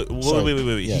the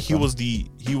Sorry. Yeah, he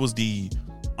was the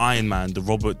Iron Man, the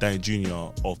Robert Downey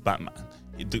Jr. of Batman.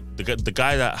 The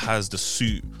guy that has the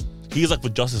suit. He's like the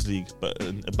Justice League, but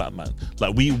Batman.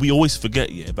 Like we always forget,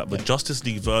 but the Justice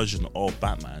League version of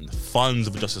Batman funds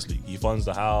the Justice League. He funds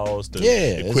the house, the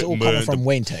equipment. It's all coming from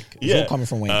Wayne Tech. It's all coming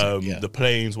from Wayne Tech. The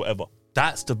planes, whatever.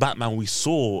 That's the Batman we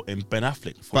saw in Ben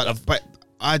Affleck. But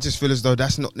I just feel as though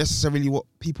that's not necessarily what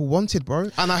people wanted, bro.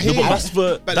 And I hear, No,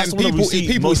 but that's then what we see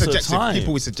people most is of the subjective. time.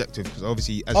 People is subjective because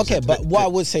obviously. As you Okay, said, but what I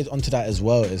would say onto that as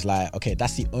well is like, okay,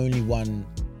 that's the only one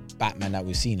Batman that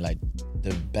we've seen. Like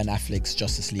the Ben Affleck's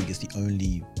Justice League is the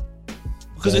only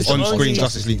because it's the on-screen only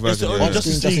Justice League it's the version, only yeah.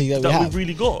 Justice On-screen League Justice League that we we've have.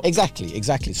 really got.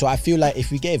 Exactly. So I feel like if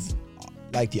we gave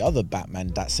like the other Batman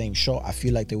that same shot, I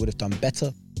feel like they would have done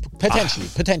better.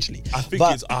 Potentially. I think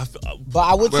but, it's. But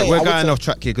I would say we're going off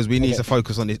track here because we need to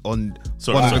focus on one of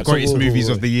the greatest movies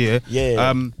of the year.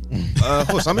 Yeah. Of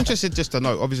course, I'm interested just to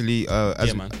know. Obviously,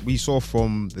 as man. we saw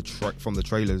from the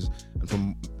trailers and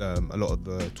from a lot of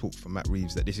the talk from Matt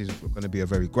Reeves that this is going to be a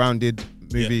very grounded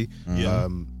movie. Yeah.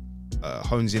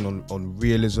 Hones in on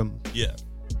realism. Yeah.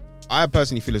 I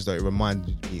personally feel as though it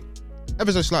reminded me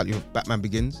ever so slightly of Batman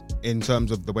Begins in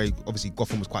terms of the way obviously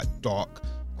Gotham was quite dark.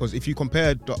 Because if you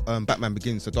compare Batman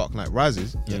Begins to Dark Knight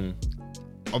Rises,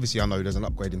 obviously I know there's an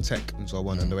upgrade in tech and so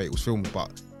on and the way it was filmed,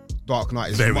 but Dark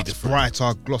Knight is Very much different.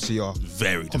 brighter, glossier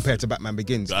Very compared to Batman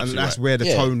Begins. You're And absolutely that's right. where the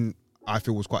Yeah. tone I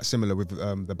feel was quite similar with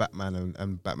the Batman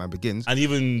and Batman Begins. And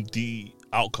even the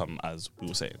outcome, as we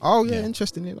were saying. Oh yeah,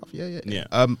 interesting enough. Yeah.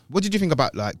 Yeah. What did you think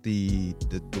about like the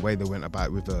way they went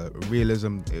about with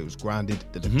realism? It was grounded,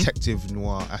 the detective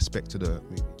noir aspect to the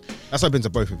movie. That's open to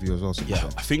both of you as well. So Yeah.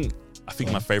 I think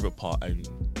my favorite part, and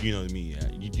you know me,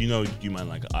 you know you man,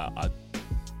 like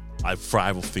I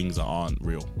thrive with things that aren't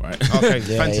real, right? Okay,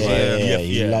 Yeah, fantasy. yeah.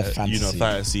 You love You know, fantasy.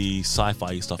 fantasy,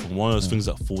 sci-fi stuff, and one of those things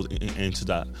that falls into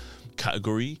that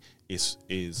category is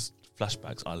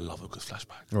flashbacks. I love a good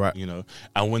flashback, Right. You know,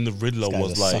 and when the Riddler This guy's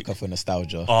was a like, sucker for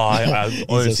nostalgia. I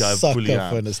honestly, I sucker fully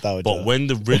am. for nostalgia. But when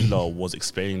the Riddler was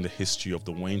explaining the history of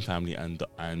the Wayne family and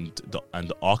the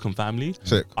Arkham family,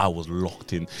 Sick. I was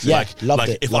locked in. Yeah, loved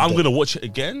it, if loved I'm it. gonna watch it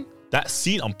again, that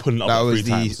scene I'm putting up That was 3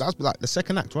 times. that was like the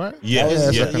second act, right? Yeah, That was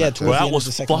the second act. Bro, towards the that end was of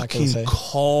the second act, I would fucking say.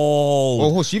 cold.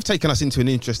 Well, Horse, you've taken us into an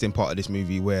interesting part of this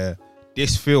movie where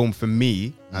this film, for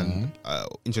me, and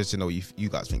interested to know what you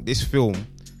guys think. This film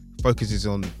focuses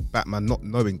on Batman not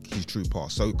knowing his true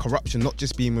past. So corruption not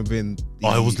just being within the,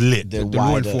 It was lit. the The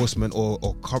law wider- enforcement or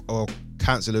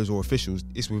councillors or officials.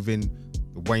 It's within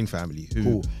the Wayne family. Who?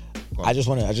 Cool. Go on. I just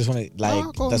want to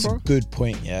like go on, that's bro. a good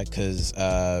point, yeah, because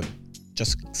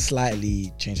just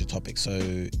slightly change the topic.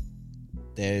 So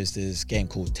there's this game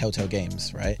called Telltale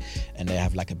Games, right? And they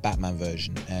have like a Batman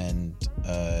version, and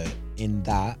in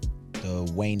that, the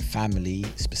Wayne family,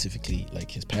 specifically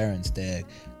like his parents, they're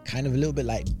kind of a little bit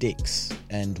like dicks.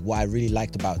 And what I really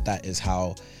liked about that is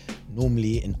how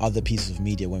normally in other pieces of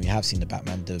media, when we have seen the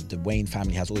Batman, the Wayne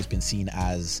family has always been seen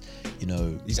as, you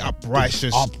know, these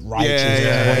uprighteous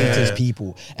greatest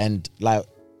people. And like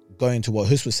going to what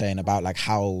Hus was saying about like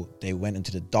how they went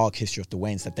into the dark history of the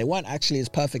Waynes, that they weren't actually as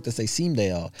perfect as they seem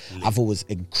they are. I thought was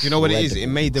incredible. You know what it is? It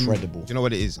made them incredible. You know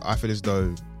what it is? I feel as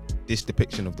though this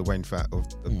depiction of the Wayne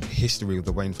of the history of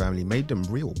the Wayne family made them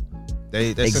real.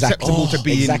 They're susceptible to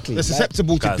being. They're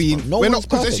susceptible to being. No we're one's not,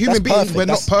 because as perfect. human That's beings, perfect. we're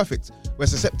That's- not perfect. We're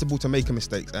susceptible to making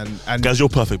mistakes, and Guys, you're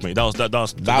perfect, mate. That was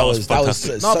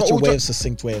fantastic. such a also-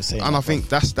 succinct way of saying. and that, I think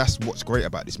that's what's great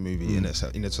about this movie in a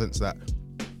sense that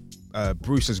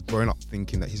Bruce has grown up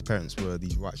thinking that his parents were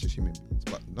these righteous human beings,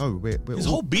 but no, we're His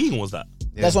all, whole being was that.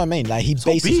 yeah. That's what I mean. Like he His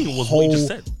whole based being his was what you whole just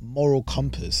said. moral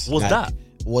compass Was like, that.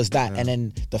 Yeah. And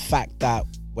then the fact that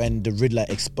when the Riddler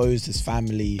exposed his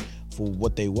family for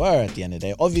what they were at the end of the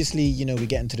day, obviously, you know, we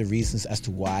get into the reasons as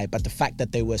to why, but the fact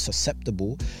that they were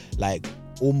susceptible, like,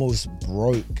 almost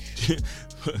broke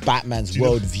Batman's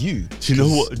worldview. Do you know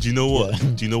what? Do you know what? Yeah.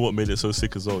 Do you know what made it so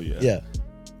sick as well? Yeah. Yeah.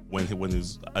 When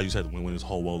his, as you said, when his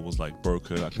whole world was like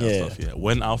broken, that kind Yeah. of stuff. Yeah.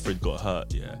 When Alfred got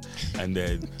hurt, yeah, and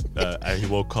then and he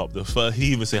woke up. He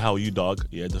even said, "How are you, dog?"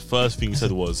 Yeah. The first thing he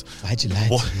said was, Why'd you lie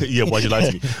what, to me? "Yeah, why'd you lie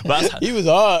to me?" But He was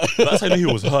hard. that's how I knew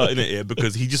he was hurt, innit? Yeah,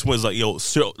 because he just was like, "Yo,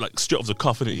 straight off the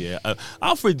cuff, innit?" Yeah.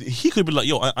 Alfred, he could be like,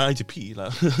 "Yo, I need to pee."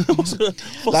 Like, what's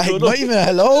Like, going not on? even a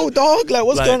hello, dog. Like,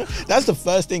 what's Like- going on? That's the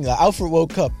first thing. Like, Alfred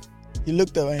woke up. He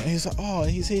looked at me and he's like, "Oh,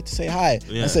 he's here to say hi."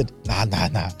 Yeah. I said,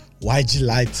 Nah. Why'd you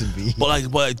lie to me?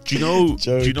 But do you know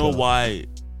Joker. why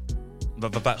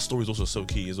that story is also so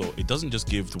key as well? It doesn't just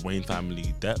give the Wayne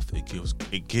family depth. It gives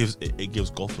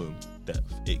Gotham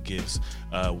depth. It gives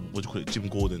what do you call it, Jim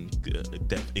Gordon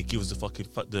depth. It gives the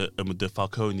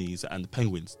Falcones and the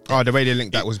Penguins. Oh, the way they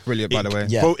linked that was brilliant, by the way.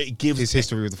 Yeah. Bro, it gives His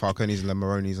history with the Falcones and the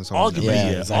Maronis and so on. arguably,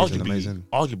 Yeah, yeah, exactly.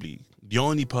 arguably, the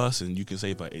only person you can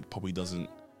say that it probably doesn't,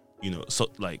 you know,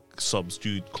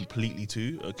 subdued completely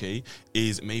to, okay,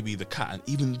 is maybe the cat, and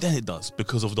even then it does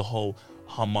because of the whole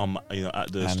her mum, you know,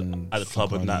 at the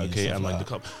club and that, Falcone okay, and and like the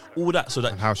stuff club, all that, so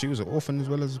that. And how she was an orphan as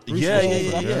well as Bruce. Yeah,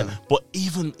 was. yeah. But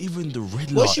even the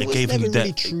Riddler, Well, she it was gave never him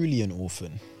really depth. truly an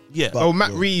orphan. Yeah, But- Oh,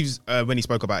 Matt Reeves, when he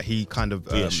spoke about, he kind of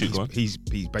go on. he's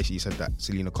basically said that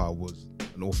Selena Kyle was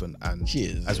an orphan, and She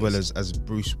is, as well as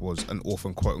Bruce was an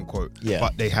orphan, quote unquote. Yeah.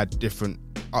 But they had different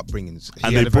upbringings. He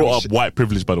and had they a very brought up white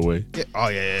privilege, by the way. Yeah. Oh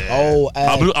yeah. Oh,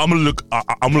 I'm gonna look. I'm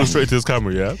gonna look straight to this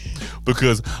camera, yeah,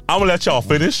 because I'm gonna let y'all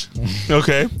finish,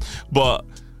 okay? But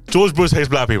George Bush hates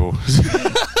black people.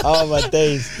 oh my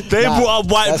days. They Nah, brought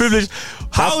up white that's- privilege.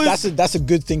 How is that's a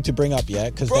good thing to bring up, yeah,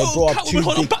 because bro? they brought up two Catwoman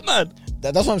on big. Batman.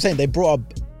 That's what I'm saying. They brought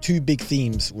up two big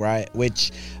themes, right?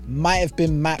 Which might have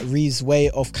been Matt Reeves' way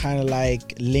of kind of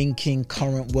like linking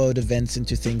current world events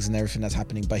into things and everything that's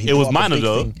happening. But he It was brought up a minor, big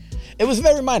though. thing. It was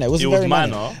very minor. It was It was very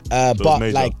minor, minor. but it was But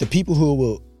major. like the people who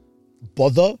will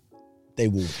bother, they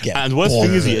will get. And worst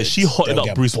thing is, yeah, she hotted They'll up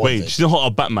get Bruce Wayne. bothered. She didn't hot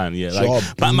up Batman, yeah. She Like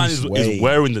hot Batman Bruce is Wayne.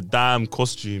 wearing the damn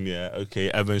costume, yeah.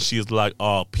 Okay, and then she's like,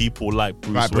 "Oh, people like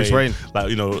Bruce, Like Bruce Wayne. like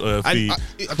you know." And I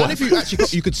don't know if you actually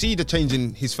you could see the change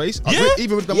in his face. Yeah.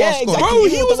 Even with the Yeah, mask on. exactly. Bro,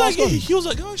 Even he with was the like, mask on. he was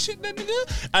like, "Oh shit, that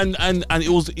nigga," and it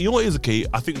was, you know what is okay.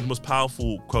 I think the most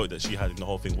powerful quote that she had in the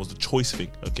whole thing was the choice thing,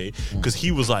 okay, because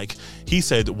he was like, he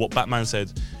said what Batman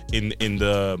said in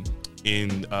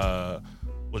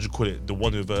what do you call it, the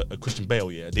one with Christian Bale,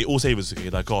 yeah. They all say this, okay,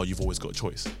 like, "Oh, you've always got a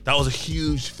choice." That was a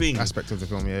huge thing Aspect of the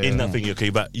film, yeah. in that thing, okay,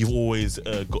 but you've always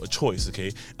got a choice,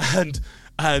 okay,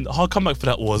 and her comeback for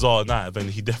that was, "Oh, nah," then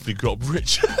he definitely grew up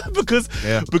rich because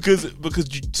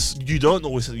you don't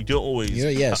always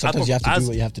yeah, sometimes you have to do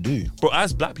what you have to do. Bro,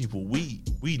 as black people, we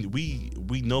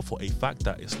know for a fact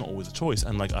that it's not always a choice,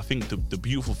 and like I think the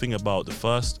beautiful thing about the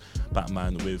first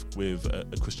Batman with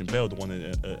Christian Bale, the one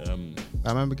in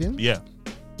Batman Begins? yeah,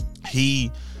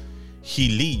 he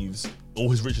leaves all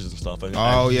his riches and stuff, and,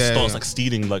 Oh, and he yeah, starts yeah. like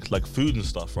stealing like food and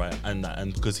stuff, right? And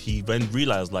because he then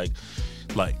realized like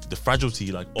the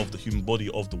fragility like of the human body,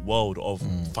 of the world, of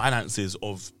finances,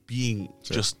 of being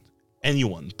just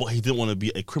anyone, but he didn't want to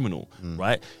be a criminal,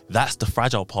 right? That's the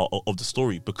fragile part of the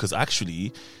story, because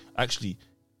actually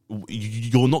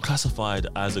you're not classified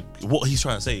as a, what he's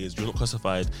trying to say is you're not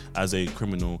classified as a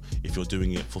criminal if you're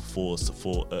doing it for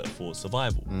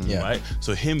survival, Yeah. right?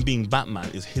 So him being Batman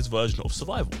is his version of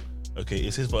survival, okay?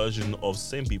 It's his version of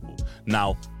same people.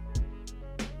 Now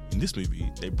in this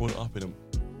movie they brought it up in a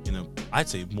I'd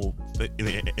say more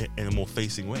in a more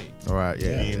facing way. All right,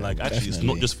 yeah. I mean, like, actually, it's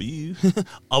not definitely. just for you.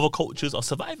 Other cultures are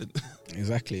surviving.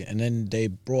 Exactly. And then they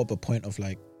brought up a point of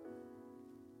like,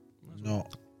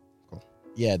 not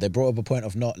they brought up a point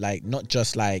of not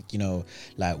just like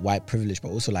like white privilege, but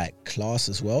also like class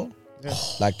as well. Yeah.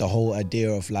 Like the whole idea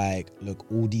of like, look,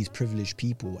 all these privileged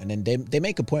people, and then they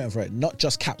make a point of it, not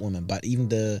just Catwoman, but even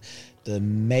the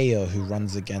mayor who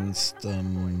runs against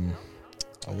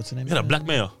what's her name? Yeah, the black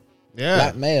mayor. Yeah,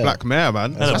 Black Mayor. Black Mayor,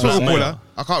 man. Yeah, That's Black what we call Mayor. her.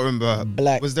 I can't remember.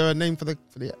 Black. Was there a name for the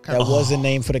There character? was a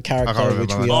name for the I can't character, remember.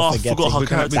 which we Oh, are I forgetting. forgot her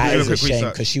character. That We is do a a quick shame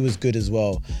research. because she was good as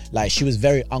well. Like she was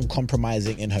very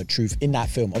uncompromising in her truth in that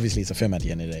film. Obviously, it's a film at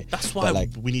the end of the day. That's why But, like,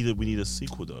 we need a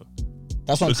sequel though.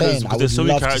 that's what I'm Because saying. I would there's so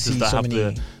many love to characters see that so have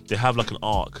many. they have like an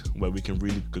arc where we can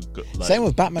really like. Same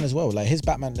with Batman as well. Like his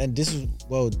Batman, and this is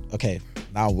okay.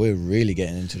 Now we're really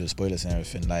getting into the spoilers and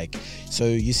everything. Like, so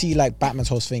you see, like Batman's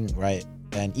whole thing, right?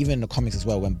 And even in the comics as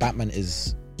well, when Batman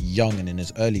is young and in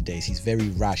his early days, he's very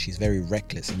rash, he's very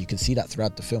reckless, and you can see that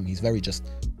throughout the film. He's very just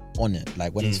on it.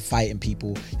 Like when he's fighting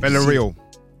people. Bella Real.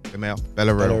 The mayor.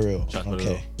 Bella Real. Real. Shout out to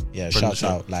Okay. Yeah, Friend of the shouts show.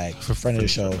 out. Like friend of the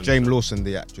show. James Lawson,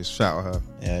 the actress. Shout out her.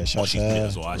 Yeah, Oh, shout she's out lit to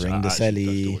as well. her. Ring the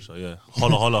celly. Yeah,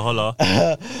 holla.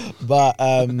 But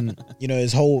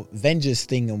his whole vengeance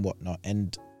thing and whatnot,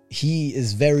 and he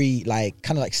is very like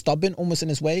kind of like stubborn almost in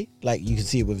his way. Like you can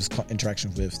see it with his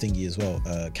interaction with Thingy as well,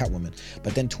 Catwoman.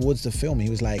 But then towards the film, he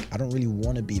was like, I don't really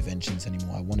want to be vengeance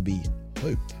anymore. I want to be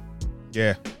hope.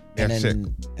 Yeah. Yeah, And sick.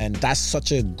 then and that's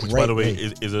such a great. By the way,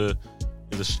 way. is a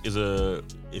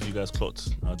if you guys clocked,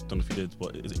 I don't know if you did,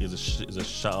 but is a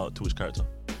shout out to which character?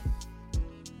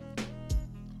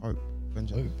 Hope.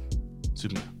 Vengeance.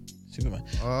 Superman. Superman.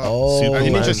 And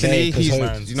Superman. interestingly, okay, 'cause he's,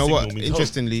 Hope- you know what? Signal means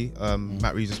Interestingly,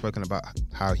 Matt Reeves has spoken about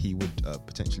how he would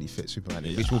potentially fit Superman,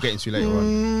 which we'll get into later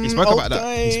on. He spoke about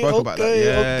that. He spoke about that.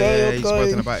 Yeah, he's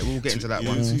spoken about it. We'll get into that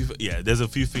one. Yeah, there's a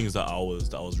few things that I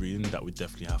was reading that we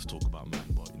definitely have to talk about, man.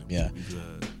 But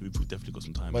we've definitely got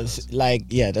some time. But it's like,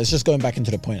 that's just going back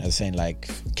into the point I was saying, like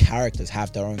characters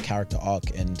have their own character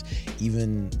arc, and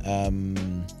even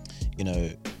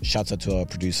shouts out to our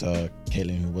producer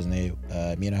Caitlin, who wasn't here.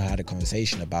 Me and her had a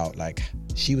conversation about, like,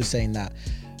 she was saying that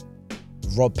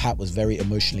Rob Pat was very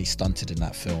emotionally stunted in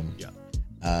that film. Yeah.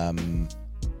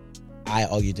 I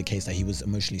argued the case that he was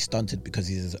emotionally stunted because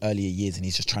he's in his earlier years and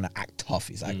he's just trying to act tough.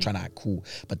 He's like trying to act cool.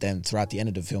 But then throughout the end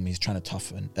of the film, he's trying to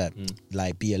toughen,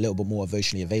 like be a little bit more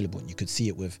emotionally available. And you could see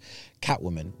it with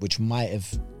Catwoman, which might have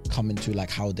come into like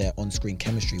how their on-screen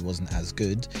chemistry wasn't as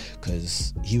good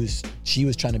because she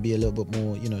was trying to be a little bit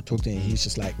more, talk to him. He's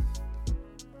just like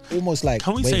almost like.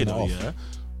 Can we say waving it though, off. yeah?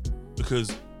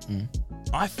 Because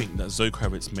I think that Zoe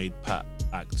Kravitz made Pat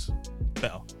act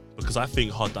better because I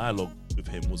think her dialogue with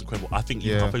him was incredible. I think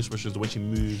even her facial expressions, the way she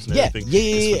moves and everything. Yeah,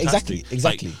 is fantastic.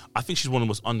 exactly. Like, I think she's one of the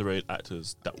most underrated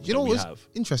actors that You know we what's have.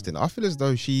 interesting? I feel as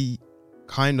though she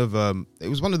kind of it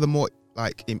was one of the more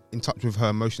like in touch with her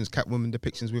emotions Catwoman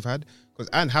depictions we've had, because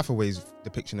Anne Hathaway's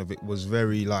depiction of it was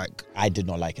very like. I did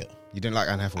not like it. You didn't like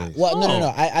Anne Hathaway? Well, no.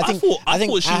 I think I thought she Anne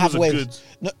was a Hathaway good.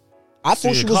 I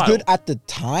thought she was Kyle. good at the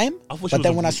time, I thought she but was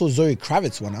then a when I good- saw Zoe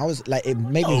Kravitz one, I was like, it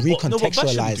made me but Bash didn't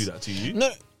recontextualize. do that to you.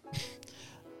 No,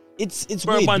 it's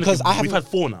Bear in weird mind, because I we've haven't had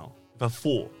 4 now. We've had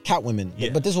 4. Catwoman, Yeah.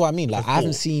 but this is what I mean. Like I haven't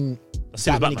Four. seen That's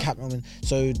same that with many Batman. Catwoman.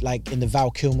 So like in the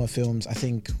Val Kilmer films, I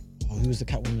think who was the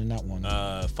Catwoman in that one?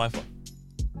 Pfeiffer.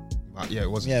 Yeah,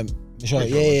 it wasn't. Yeah, Michelle.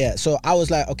 Yeah. So I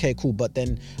was like, okay, cool. But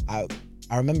then I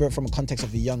remember it from a context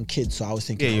of a young kid, so I was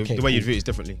thinking, Yeah, okay, the way you cool. view it is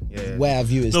differently. Yeah. Where I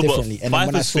view it is No, differently. but And then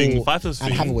when I Pfeiffer's saw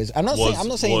thing Anne Hathaway's, I'm not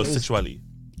saying it was was sexuality.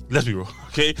 Let's be real,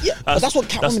 okay? Yeah, but that's what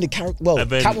Catwoman.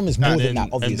 Catwoman's more than that,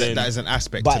 obviously. That is an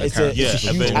aspect. But to the it's a- character. it's a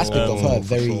and huge then, aspect of her. for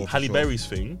Very sure, for Halle sure. Berry's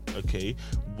thing, okay,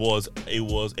 was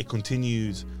a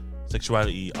continued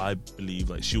sexuality. I believe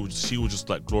like she was just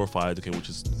like glorified, okay, which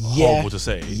is horrible to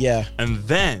say. Yeah. And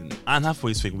then Anne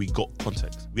Hathaway's thing, we got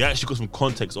context. We actually got some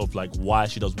context of like why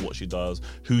she does what she does,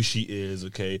 who she is,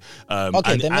 okay.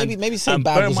 Okay, then maybe say and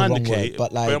bad bear in was the mind, wrong word,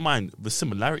 but like- bear in mind the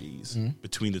similarities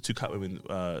between the two Catwomen,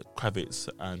 Kravitz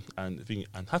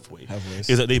and Hathaway, Hathaway's.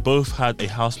 is that they both had a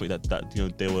housemate that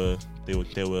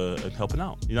they were helping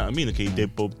out. You know what I mean? Okay, they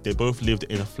both lived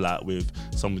in a flat with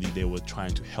somebody they were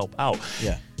trying to help out.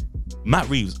 Yeah. Matt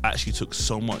Reeves actually took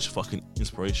so much fucking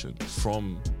inspiration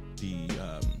from the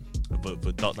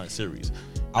Dark Knight series.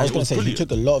 I was And it going to say brilliant. he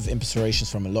took a lot of inspirations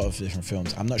from a lot of different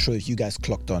films. I'm not sure if you guys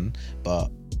clocked on, but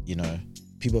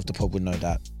people of the pub would know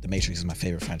that The Matrix is my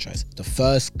favorite franchise. The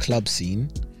first club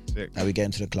scene Sick. that we get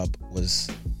into the club was,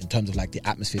 in terms of like the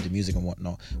atmosphere, the music and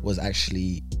whatnot, was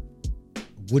actually,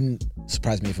 wouldn't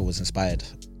surprise me if it was inspired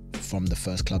from the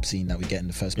first club scene that we get in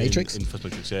the first Matrix. In first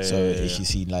Matrix, yeah. So yeah, if you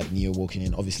see like Neo walking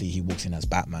in, obviously he walks in as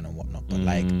Batman and whatnot, but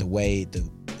like the way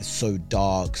it's so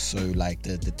dark, so like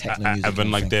the techno music, and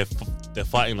then like thing. they're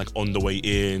fighting like on the way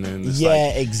in, and it's Yeah,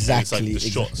 like, exactly, and it's like the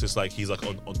exactly. shots, it's like he's like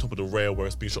on top of the rail where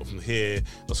it's being shot from here,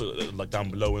 also like down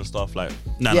below and stuff. Like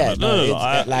no,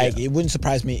 it wouldn't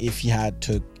surprise me if he had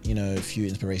took a few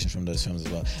inspirations from those films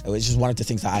as well. It's just one of the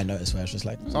things that I noticed where I was just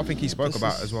like, Something he spoke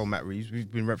about as well, Matt Reeves.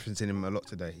 We've been referencing him a lot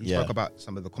today. He spoke about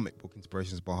some of the comic book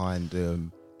inspirations behind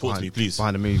Talk to me, please.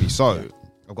 behind the movie. So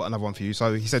I've got another one for you.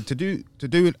 So he said to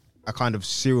do a kind of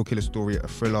serial killer story, a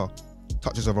thriller,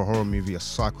 touches of a horror movie, a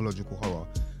psychological horror.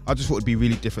 I just thought it'd be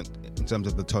really different in terms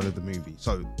of the tone of the movie.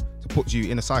 So to put you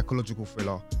in a psychological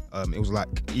thriller, it was like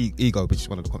Ego, which is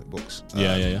one of the comic books.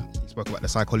 He spoke about the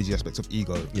psychology aspects of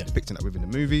Ego, Yeah. depicting that within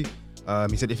the movie.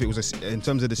 He said if it was in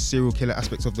terms of the serial killer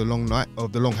aspects of the long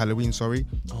Halloween,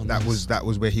 that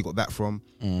was where he got that from.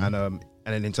 And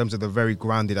then in terms of the very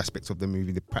grounded aspects of the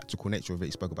movie, the practical nature of it,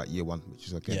 he spoke about Year One, which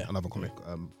is again another comic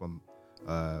from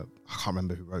I can't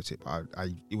remember who wrote it, but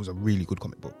it was a really good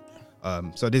comic book.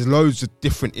 So there's loads of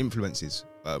different influences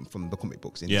from the comic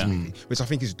books in this movie, which I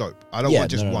think is dope. I don't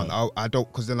want just one. I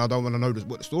don't, because then I don't want to know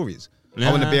what the story is. I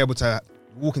want to be able to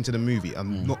walk into the movie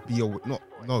and not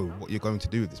know what you're going to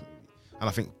do with this movie. And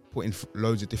I think putting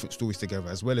loads of different stories together,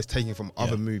 as well as taking from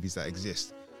other movies that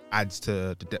exist, adds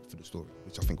to the depth of the story,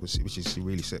 which I think which is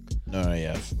really sick.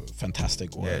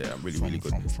 Fantastic work. Yeah, really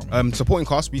good. From Supporting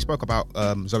cast, we spoke about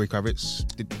Zoe Kravitz.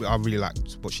 I really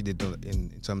liked what she did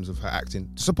in terms of her acting.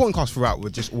 The supporting cast throughout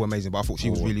were just all amazing, but I thought she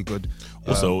was really good.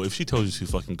 Also, if she tells you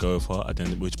to fucking go with her,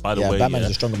 which by the way, Batman's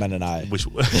a stronger man than I. Which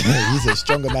He's a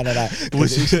stronger man than I.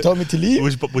 She told me to leave.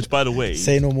 Which by the way,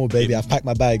 say no more, baby. I've packed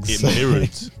my bags. It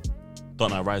mirrored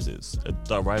Dark Knight Rises.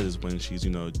 Dark Rises, when she's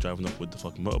driving off with the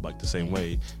fucking motorbike, the same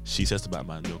way she says to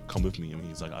Batman, come with me. I mean,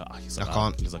 he's like, I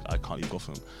can't. He's like, I can't leave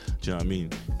Gotham. Do you know what I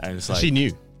mean? And it's like she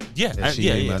knew. Yeah, she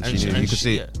knew, man. She knew. You could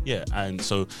see it. Yeah, and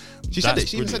so she said it.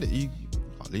 She even said it. You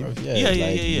can't leave.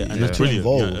 Yeah. And that's brilliant.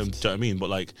 Involved. Do you know what I mean? But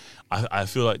like, I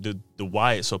feel like the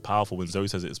why it's so powerful when Zoe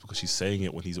says it is because she's saying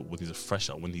it when he's a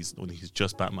fresher, when he's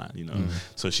just Batman,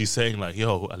 So she's saying like,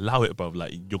 yo, allow it, bro.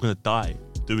 Like, you're gonna die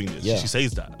doing this. Yeah. She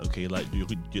says that, okay? Like, you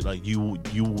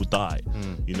will die,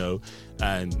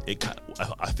 And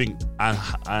I think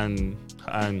Anne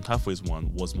Hathaway's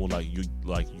one was more like you're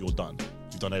done.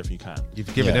 You've done everything you can.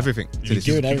 You've given everything. You've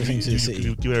given everything to the city.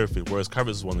 You've given everything. Whereas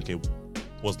Kravitz's one,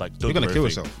 was like, you're gonna kill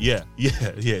yourself. Yeah. Do you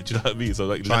know what I mean? So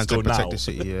like, let's go protect now. the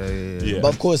city. Yeah. But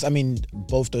of course, I mean,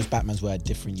 both those Batmans were at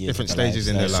different years, different stages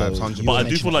in their lives. 100%. But I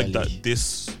do feel like that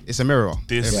it's a mirror.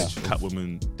 This image.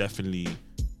 Catwoman definitely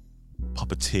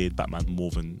puppeteered Batman more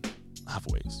than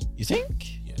Hathaway's. You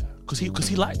think? Yeah, because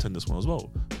he liked her in this one as well.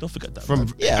 Don't forget that.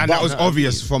 That was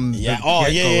obvious from yeah.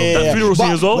 That funeral scene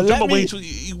as well. No.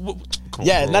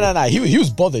 He was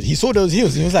bothered. He saw those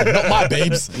heels. He was like, "Not my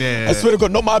babes." I swear to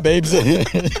God, not my babes.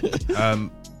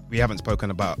 We haven't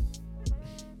spoken about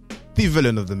the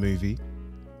villain of the movie.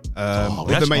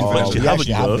 The main villain. We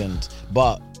actually haven't,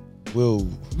 but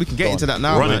we can get into that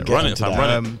now. Run it.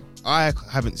 I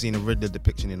haven't seen a Riddler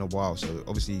depiction in a while, so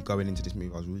obviously going into this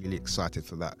movie, I was really excited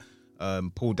for that.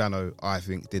 Paul Dano, I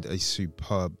think, did a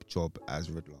superb job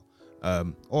as Riddler,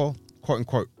 or quote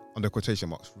unquote under quotation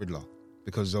marks Riddler,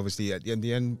 because obviously at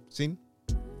the end scene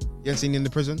in the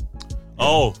prison.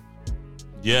 Oh,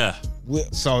 yeah.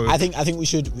 So I think we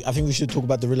should talk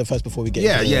about the Riddler first before we get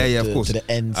of course to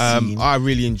the end scene. I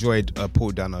really enjoyed Paul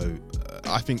Dano.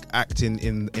 I think acting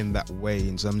in that way,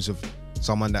 in terms of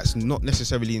someone that's not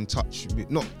necessarily in touch with,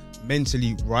 not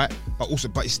mentally right, but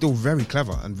it's still very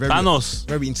clever and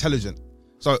very intelligent.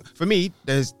 So for me,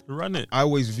 I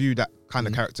always view that kind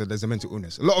of character. There's a mental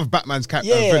illness. A lot of Batman's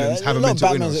villains have a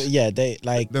mental illness. Yeah, they're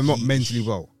not mentally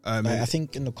well. I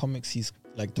think in the comics, he's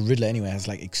like the Riddler anyway has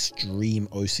like extreme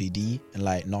OCD and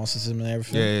like narcissism and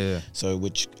everything. Yeah. So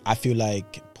which I feel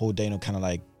like Paul Dano kind of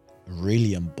like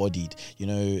really embodied,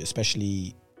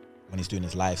 especially when he's doing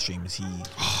his live streams. He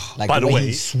like by the way,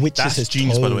 he switches that's his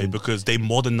genius tone. by the way, because they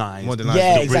modernized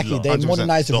yeah, the exactly. Riddler. They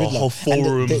modernized the Riddler. whole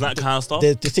forums, that kind of stuff.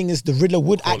 The thing is, the Riddler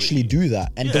would actually do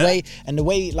that, and Yeah. the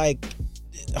way like.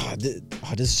 This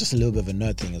is just a little bit of a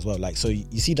nerd thing as well. Like, so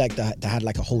you see, like they had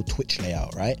like a whole Twitch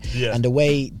layout, right? Yeah. And the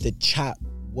way the chat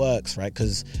works, right?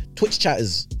 Because Twitch chat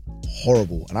is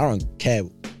horrible, and I don't care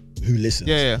who listens.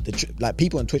 Yeah. Like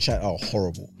people in Twitch chat are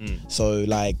horrible. So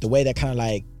like the way they're kind of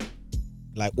like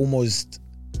almost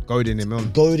goading him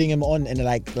on. and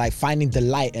like finding the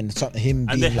light and him.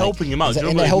 And they're helping him out.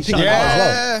 And they're helping him out as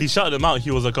well. He shouted him out.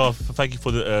 He was like, "Oh, thank you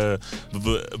for the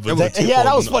yeah,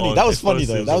 that was funny. That was funny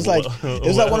though. That was like it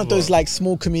was like one of those like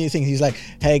small community things. He's like,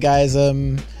 "Hey guys,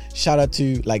 shout out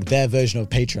to like their version of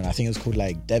Patreon. I think it was called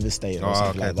like Devastator or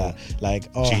something like that.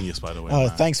 Like, genius, by the way. Oh,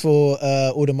 thanks for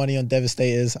all the money on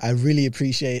Devastators. I really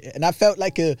appreciate it." And I felt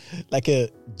like a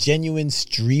genuine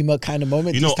streamer kind of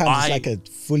moment. You know, this time it's like a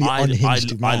fully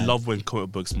unhinged man. I love when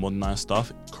comic books modernize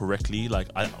stuff correctly.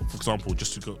 Like, for example,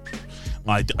 just to go,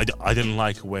 I didn't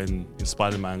like when in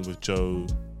Spider-Man with Joe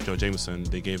Jameson,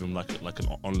 they gave him like an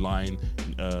online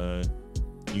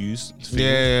news thing.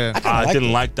 Yeah. I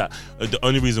didn't like that. The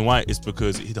only reason why is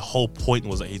because the whole point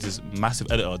was that he's this massive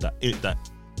editor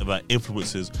that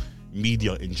influences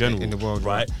media in general in the world,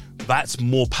 right? That's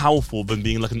more powerful than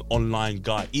being like an online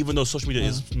guy. Even though social media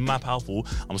is mad powerful,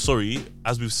 I'm sorry,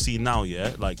 as we've seen now,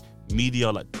 like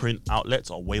media, like print outlets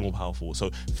are way more powerful.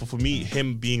 So for me,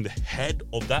 him being the head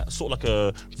of that, sort of like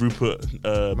a Rupert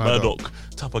Murdoch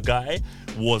type of guy,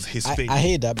 was his thing. I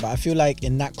hear that, but I feel like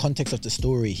in that context of the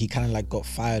story, he kind of like got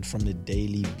fired from the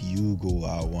Daily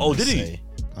Bugle. Did he?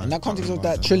 In that context of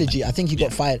that trilogy, I think he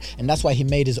got fired, and that's why he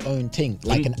made his own thing,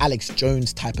 like an Alex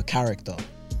Jones type of character.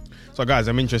 So, guys,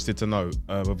 I'm interested to know.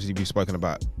 Obviously, we've spoken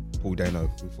about Paul Dano.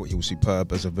 We thought he was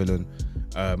superb as a villain.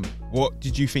 What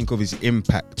did you think of his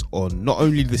impact on not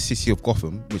only the city of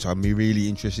Gotham, which I'm really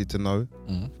interested to know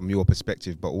from your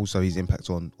perspective, but also his impact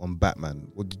on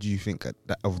Batman? What did you think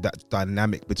of that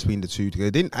dynamic between the two? They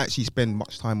didn't actually spend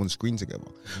much time on screen together,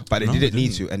 but they didn't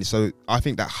need to. And so I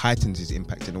think that heightens his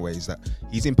impact in a way, is that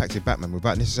he's impacted Batman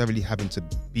without necessarily having to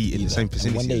be in the same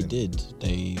vicinity. And when they did,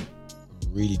 they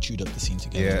really chewed up the scene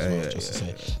together as well, just to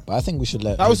say. But I think we should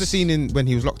let... That was the scene when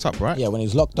he was locked up, right? Yeah, when he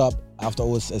was locked up, after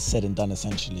all was said and done,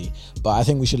 essentially. But I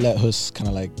think we should let Hus kind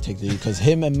of like take the... Because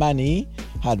him and Manny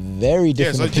had very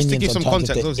different opinions just to give some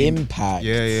context, of the impact.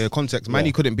 Yeah, context.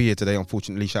 Manny couldn't be here today,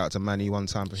 unfortunately. Shout out to Manny one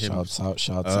time for him. Shouts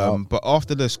out. But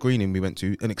after the screening we went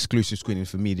to, an exclusive screening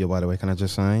for media, by the way, can I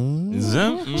just say?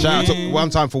 Shout out to one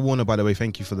time for Warner, by the way.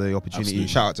 Thank you for the opportunity. Absolutely.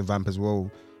 Shout out to Vamp as well.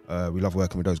 We love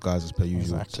working with those guys as per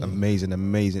usual. Exactly.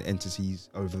 Amazing entities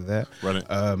over there. Right.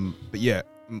 But yeah,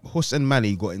 Hus and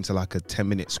Manny got into like a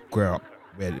 10-minute square up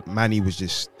where Manny was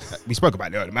just... We spoke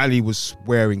about it earlier. Manny was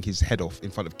swearing his head off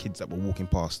in front of kids that were walking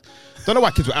past. Don't know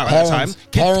why kids were out at that time.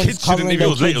 Kids shouldn't even... It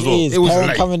was late as well. It was parents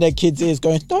late. covering their kids' ears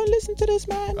going, "Don't listen to this,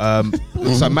 man."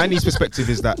 So Manny's perspective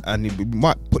is that, and we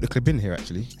might put the clip in here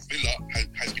actually. Villa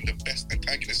has been the best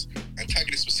antagonist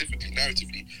specifically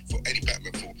narratively for any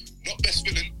Batman film. Not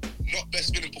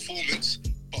best villain performance,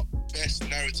 but best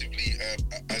narratively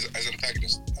as an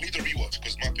antagonist. I need to rewatch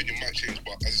because my opinion might change,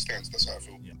 but as it stands, that's how I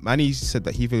feel. Manny said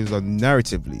that he feels that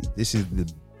narratively this is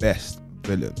the best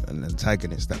villain and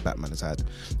antagonist that Batman has had.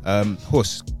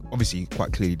 Hus obviously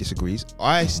quite clearly disagrees.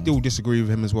 I still disagree with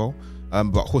him as well.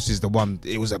 But Hus is the one.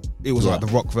 It was like The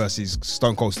Rock versus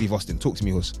Stone Cold Steve Austin. Talk to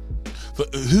me, Hus.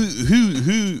 But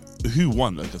who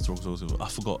won against The Rock? I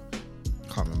forgot.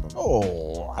 Can't remember.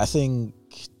 Oh, I think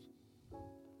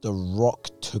The Rock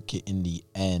took it in the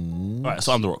end. All right,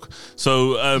 so I'm The Rock.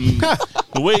 So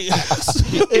the way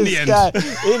in the end,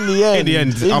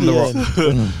 I'm The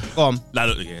Rock. Go on. Nah,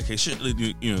 look, okay.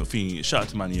 Shout out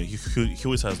to Manny. He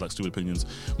always has like stupid opinions,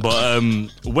 but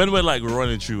when we're like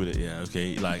running through with it,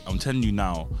 okay, like I'm telling you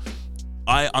now,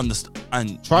 I understand.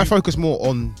 And try focus more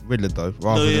on Riddler though,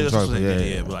 rather than Joker.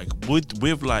 Yeah. But like with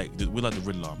the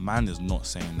Riddler, man is not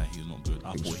saying that he's not good.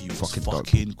 I thought he was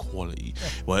fucking quality.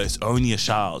 Well, it's only a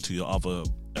shout out to the other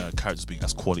characters being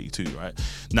as quality too, right?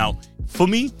 Now, for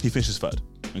me, he finishes third.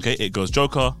 Okay, it goes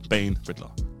Joker, Bane,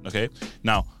 Riddler. Okay,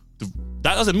 now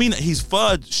that doesn't mean that he's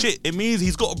third. Shit, it means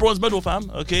he's got a bronze medal, fam.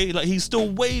 Okay, like he's still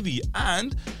wavy.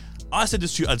 And I said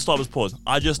this to you at the start of this pod.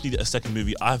 I just needed a second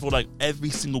movie. I feel like every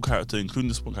single character, including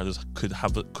the support characters, could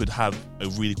have a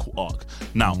really cool arc.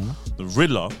 Now, the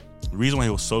Riddler, the reason why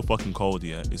he was so fucking cold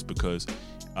here is because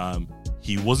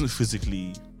he wasn't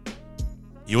physically.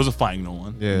 He wasn't fighting no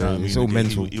one. Yeah, you know it's all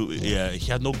mental. He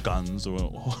had no guns or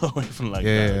anything like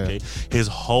that. Okay, his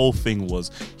whole thing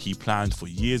was he planned for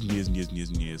years and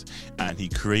years, and he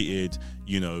created,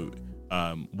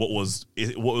 what was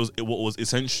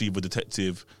essentially the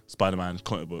Detective Spider-Man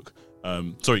comic book.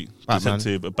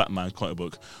 Detective Batman comic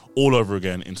book all over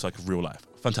again into like real life.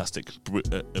 Fantastic,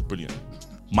 brilliant.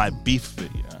 My beef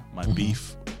with it,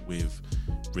 beef with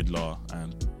Riddler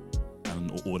and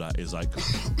all that is like.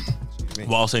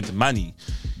 What I was saying to Manny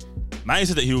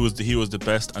said that he was the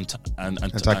best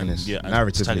antagonist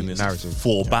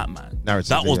for Batman.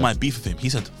 That was my beef with him. He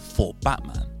said for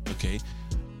Batman. Okay,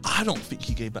 I don't think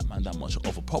he gave Batman that much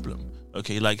of a problem.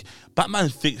 Okay, like Batman,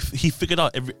 he figured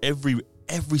out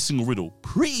every single riddle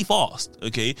pretty fast.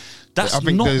 Okay, that's I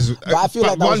think not. there's But I feel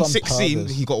like that was on 116.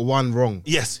 purpose. He got one wrong.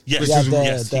 Yes, Yeah, he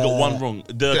the- got one wrong.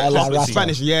 The El Cosmic Rata. Scene.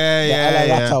 Spanish, The El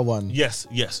Rata one. Yes.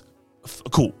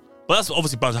 Cool. But that's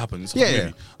obviously bound to happen. It's a Yeah.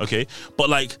 movie, okay. But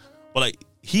like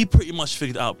he pretty much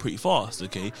figured it out pretty fast.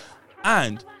 Okay,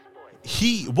 and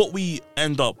what we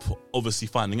end up obviously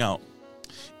finding out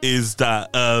is that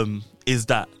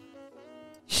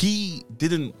he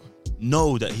didn't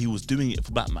know that he was doing it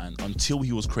for Batman until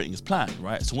he was creating his plan,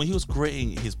 right? So when he was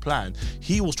creating his plan,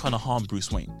 he was trying to harm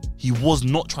Bruce Wayne. He was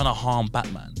not trying to harm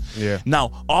Batman. Yeah.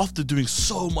 Now, after doing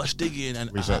so much digging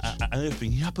and Research. and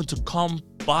everything, he happened to come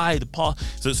by the part.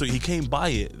 So he came by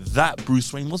it that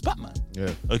Bruce Wayne was Batman. Yeah.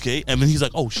 Okay, and then he's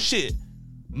like, oh shit,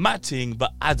 matching,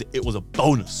 but as it was a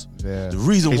bonus. Yeah. The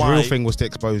reason his why real thing was to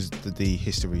expose the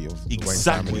history of the Wayne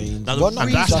exactly. family. Now, Well, no, And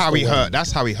he's that's just how the he Wayne. hurt.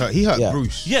 That's how he hurt. He hurt Yeah.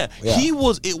 Bruce. Yeah, Yeah. it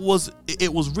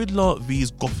was Riddler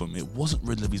vs Gotham. It wasn't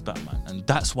Riddler vs Batman, and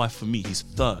that's why for me he's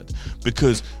third,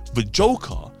 because the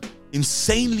Joker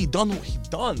insanely done what he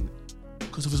done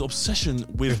because of his obsession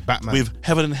with Batman. with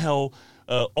heaven and hell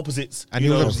opposites. And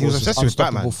you he know. was obsessed with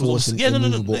Batman. Unstoppable force and Yeah, no.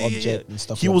 immovable Yeah, object and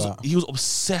stuff he like was that. he was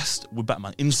obsessed with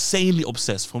Batman, insanely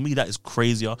obsessed. For me, that is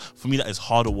crazier. For me, that is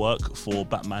harder work for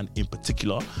Batman in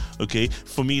particular. Okay,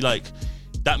 for me, like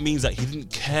that means that he didn't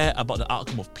care about the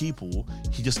outcome of people.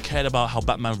 He just cared about how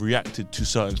Batman reacted to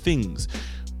certain things.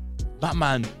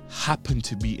 Batman happened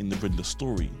to be in the Riddler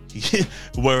story,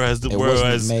 whereas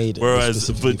wasn't made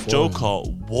specifically the for Joker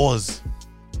was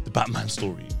the Batman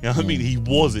story. You know what I mean? He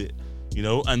was it. You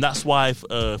know, and that's why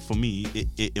for me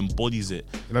it embodies it.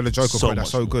 You know the Joker so point. That's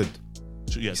much so more. good.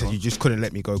 Yeah, He said, "You just couldn't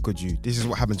let me go, could you? This is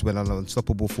what happens when an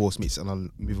unstoppable force meets an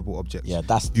unmovable object. Yeah,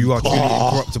 that's You are truly Oh,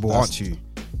 incorruptible, that's- aren't you?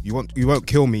 You won't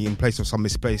kill me in place of some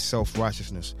misplaced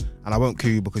self-righteousness, and I won't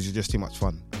kill you because you're just too much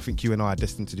fun. I think you and I are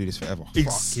destined to do this forever." Fucking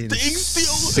sick.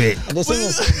 And the thing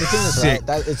is, right,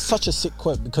 that it's such a sick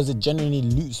quote because it genuinely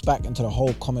loops back into the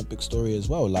whole comic book story as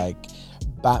well. Like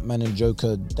Batman and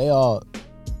Joker, they are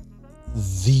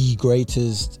the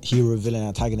greatest hero, villain,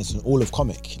 antagonist in all of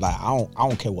comic. Like I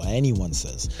don't care what anyone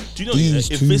says. Do you know These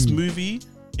if two- this movie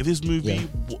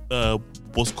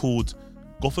was called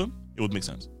Gotham, it would make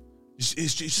sense.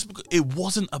 It's just because it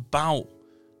wasn't about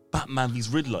Batman vs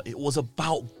Riddler. It was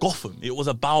about Gotham. It was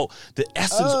about the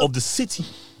essence of the city. You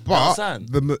But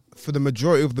understand? for the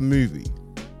majority of the movie,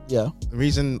 Yeah, the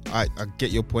reason I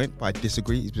get your point, but I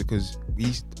disagree, is because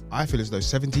I feel as though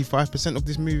 75% of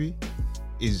this movie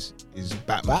is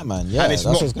Batman. yeah, and it's that's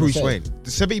what I was not gonna Bruce say. Wayne.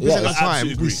 The 70% Yeah, of the I time absolutely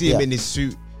we agree. see him Yeah. in his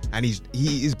suit, and he is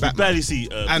You Batman. barely see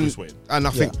Bruce Wayne. And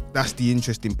I think that's the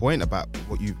interesting point about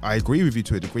I agree with you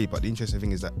to a degree, but the interesting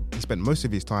thing is that he spent most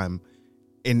of his time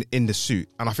in the suit,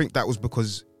 and I think that was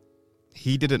because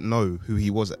he didn't know who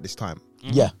he was at this time.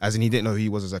 yeah. As in, he didn't know who he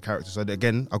was as a character. So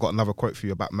again, I got another quote for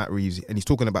you about Matt Reeves, and he's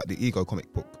talking about the Ego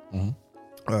comic book,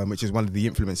 which is one of the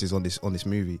influences on this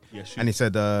movie. Yeah, shoot. And he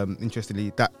said,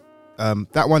 interestingly, that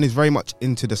one is very much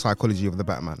into the psychology of the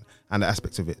Batman and the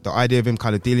aspects of it. The idea of him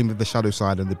kind of dealing with the shadow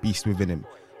side and the beast within him.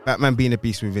 Batman being a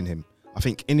beast within him. I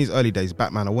think in his early days,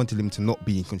 Batman, I wanted him to not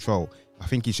be in control. I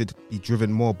think he should be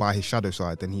driven more by his shadow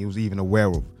side than he was even aware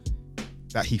of.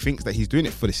 That he thinks that he's doing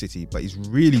it for the city, but he's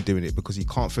really doing it because he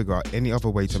can't figure out any other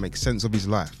way to make sense of his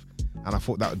life. And I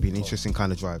thought that would be an interesting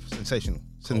kind of drive. Sensational.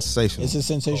 It's a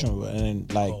sensational, and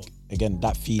then again,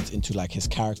 that feeds into like his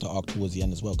character arc towards the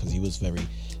end as well, because he was very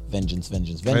vengeance.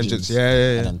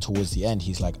 Yeah. And then towards the end,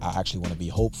 he's like, I actually want to be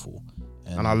hopeful.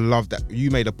 And I love that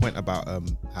you made a point about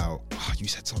how you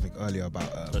said something earlier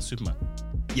about Superman.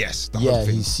 yes, the hope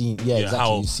thing. he's seen. Yeah, exactly.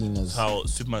 How, He's seen as how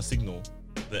Superman signal,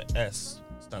 the S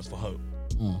stands for hope.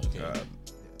 Okay.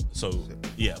 So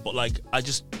yeah, but like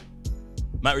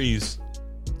Matt Reeves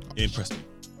impressed me.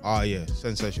 Yeah,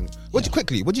 sensational. What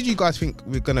did you guys think?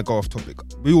 We're gonna go off topic.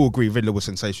 We all agree Riddler was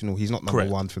sensational. He's not number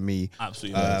Correct. one for me.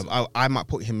 Absolutely. I might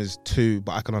put him as 2,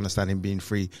 but I can understand him being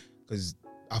 3 because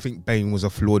I think Bane was a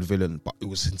flawed villain, but it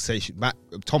was sensational.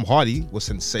 Tom Hardy was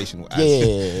sensational.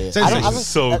 yeah. Sensational.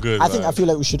 So good, I think man. I feel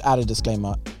like we should add a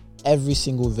disclaimer. Every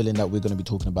single villain that we're going to be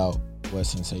talking about were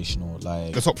sensational.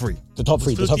 Like The top 3. the top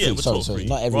three. Yeah, the top Sorry, three.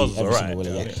 not every Roz was single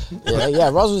alright, villain. Yeah,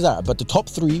 Roz was that. But the top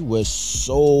 3 were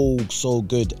so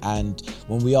good. And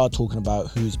when we are talking about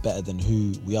who's better than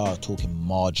who, we are talking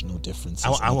marginal differences.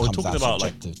 And when it we're comes to talking that about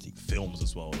like subjectivity. films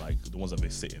as well, like the ones that they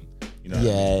sit in. You know,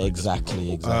 Yeah, like,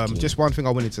 exactly. Just one thing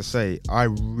I wanted to say. I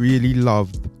really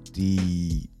loved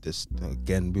the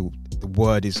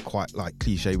word is quite like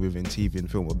cliche within TV and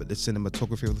film, but the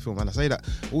cinematography of the film. And I say that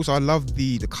also, I love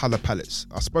the color palettes.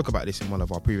 I spoke about this in one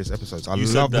of our previous episodes. You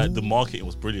said that the marketing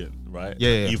was brilliant, right?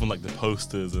 Yeah. Even like the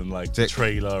posters and like the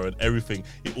trailer and everything,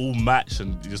 it all matched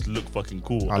and it just looked fucking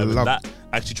cool. I love that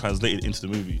actually translated into the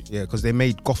movie. Yeah, because they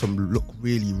made Gotham look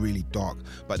really, really dark,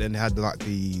 but then they had like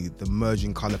the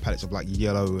merging color palettes of like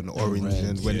yellow and orange, red,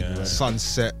 and when yeah.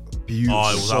 sunset, beautiful.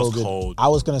 Oh, that was good. cold. I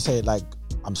was gonna say, like,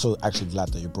 I'm so actually glad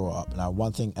that you brought up. Now,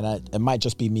 one thing, and it might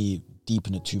just be me deep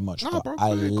in it too much, but bro,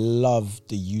 I love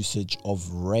the usage of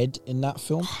red in that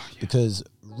film because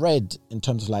red, in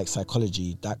terms of like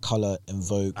psychology, that color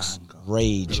invokes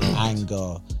rage,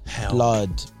 anger,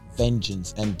 blood,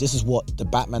 vengeance, and this is what the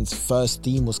Batman's first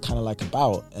theme was kind of like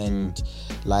about. And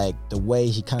like the way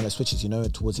he kind of switches, you know,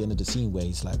 towards the end of the scene where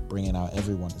he's like bringing out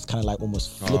everyone, it's kind of like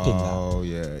almost flipping that. Oh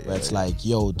yeah, where it's like,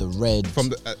 yo, the red from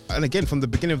the and again from the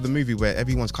beginning of the movie where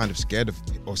everyone's kind of scared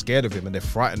of him and they're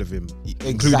frightened of him,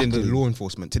 including the law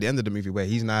enforcement, to the end of the movie where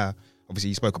he's now, obviously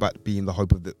he spoke about being the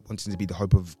hope of wanting to be the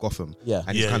hope of Gotham,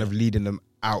 and he's kind of leading them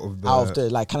out of the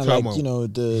like kind of turmoil. like, you know,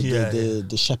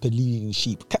 the shepherd leading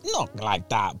sheep, not like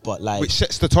that, but like, which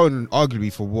sets the tone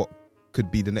arguably for what could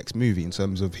be the next movie in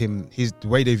terms of him. The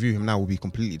way they view him now will be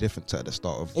completely different to at the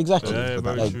start of exactly. very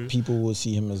Like true. people will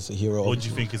see him as a hero. What do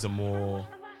you think is a more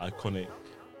iconic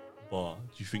bar?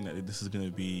 Do you think that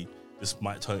this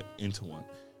might turn into one?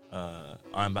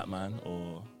 Iron Batman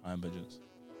or Iron Vengeance?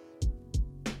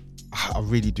 I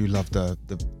really do love the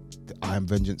Iron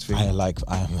Vengeance thing. I like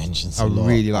Iron Vengeance. I a lot.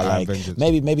 really like Iron Vengeance.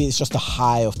 Maybe it's just the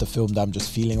high of the film that I'm just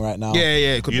feeling right now.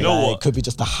 Yeah, it could You be. know what? It could be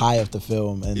just the high of the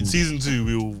film. And In season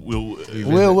 2,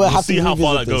 we'll have see to how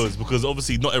far that revisit this. goes, because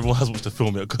obviously not everyone has watched the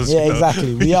film yet. Cause, yeah,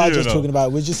 exactly. We are just know. talking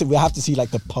about. We have to see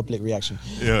like the public reaction.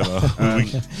 Yeah,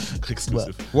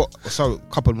 exclusive. So, a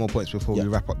couple more points before we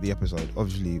wrap up the episode.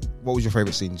 Obviously, what was your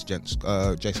favorite scenes, gents?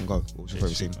 Jason, go. What was your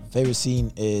favorite scene? Favorite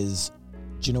scene is,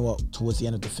 do you know what? Towards the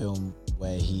end of the film,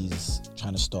 where he's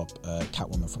trying to stop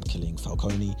Catwoman from killing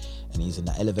Falcone, and he's in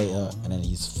the elevator, and then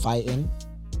he's fighting.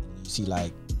 And you see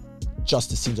like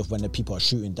just the scenes of when the people are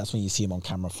shooting. That's when you see him on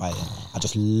camera fighting. I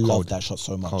just love that shot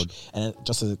so much. And then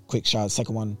just as a quick shout,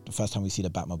 second one, the first time we see the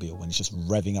Batmobile when he's just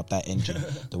revving up that engine,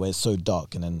 the way it's so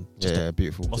dark, and then just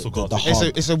beautiful.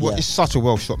 it's such a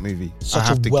well shot movie.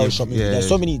 such a well shot movie. There's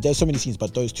so many scenes,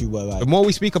 but those two were like. The more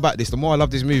we speak about this, the more I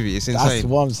love this movie. It's insane. That's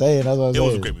what I'm saying. That's what I'm It saying.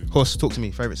 was a great movie. Horse, talk to me.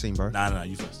 Favorite scene, bro? Nah,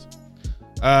 you first.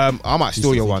 I might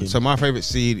steal your one. thinking. So my favorite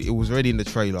scene, it was already in the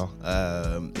trailer.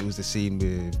 It was the scene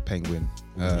with Penguin.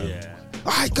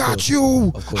 I got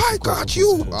you. I got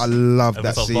you. I love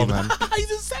that scene, man. He's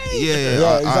insane.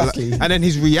 Yeah, exactly. and then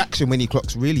his reaction when he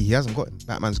clocks, really, he hasn't got him.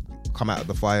 Batman's come out of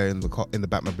the fire in the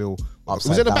Batmobile. Was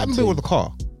it the Batmobile or the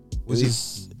car? It was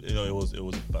It was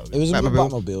about a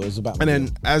Batmobile. Batmobile. It was a Batmobile. And then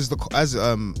as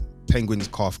Penguin's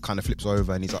car kind of flips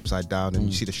over and he's upside down, and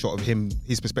you see the shot of him,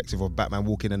 his perspective of Batman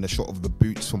walking, and the shot of the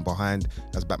boots from behind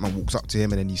as Batman walks up to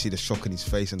him, and then you see the shock in his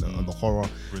face and the horror.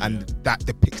 Brilliant. And that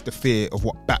depicts the fear of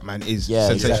what Batman is. Yeah,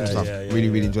 Sensational exactly. stuff.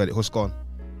 Really enjoyed it. Who's gone?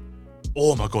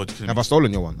 Oh my god! Have I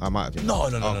stolen your one? I might have. No.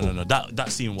 Cool. That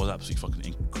scene was absolutely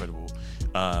fucking incredible.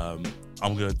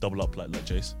 I'm gonna double up like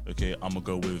Jace. Okay, I'm gonna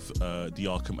go with the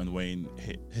Arkham and Wayne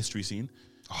history scene.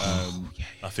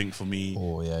 I think for me,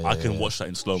 I can watch that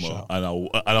in slow mo and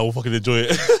I will fucking enjoy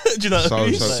it. Do you know what I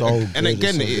mean? So and good,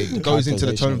 again, so it good. goes into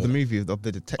the tone of the Characterization movie of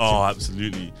the detective. Oh,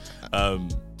 absolutely.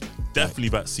 Definitely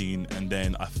that scene, and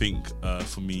then I think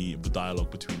for me the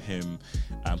dialogue between him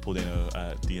and Paul Dano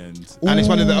at the end. And it's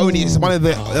one of the only. It's one of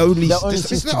the only.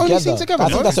 It's the only scene together. I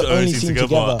think no? that's the only scene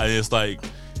together. And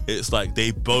it's like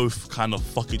they both kind of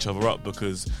fuck each other up,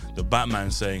 because the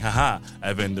Batman's saying haha,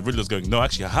 and then the Riddler's going no,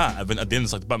 actually haha, and then at the end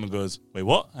it's like the Batman goes wait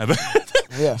what? And then,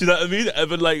 Yeah. do you know what I mean?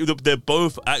 And then like they're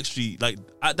both actually like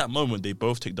at that moment they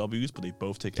both take W's, but they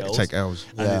both take L's. Take L's.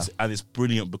 And it's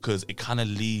brilliant because it kind of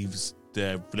leaves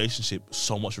their relationship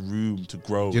so much room to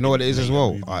grow. Do you know what it is as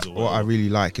well? Movies What I really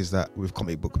like is that with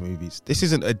comic book movies, this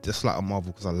isn't a slight on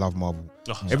Marvel because I love Marvel.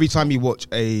 Oh, Every time you watch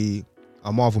a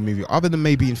Marvel movie, other than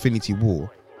maybe Infinity War,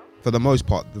 for the most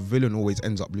part, the villain always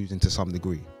ends up losing to some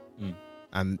degree,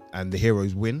 and the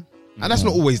heroes win. And that's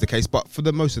not always the case, but for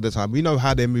the most of the time, we know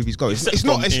how their movies go. It's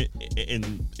not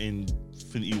in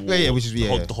Infinity War. which is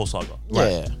the whole saga.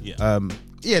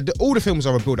 Yeah. All the films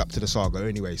are a build up to the saga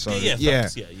anyway. So yeah.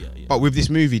 But with this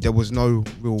movie, there was no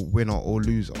real winner or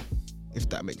loser, if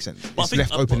that makes sense. But It's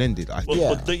left open ended.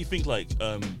 But don't you think like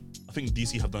I think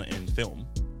DC have done it in film,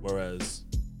 whereas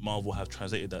Marvel have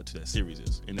translated that to their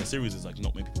series. In their series, like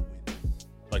not many people win.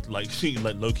 Like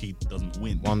Loki doesn't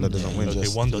win. Wanda doesn't win. Okay,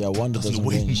 Just- Wanda, Wanda doesn't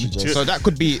win. She just- So that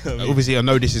could be I mean- obviously. I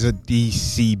know this is a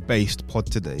DC based pod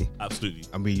today, Absolutely.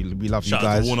 and we love Shout you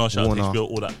out guys. to Warner, shout out to HBO,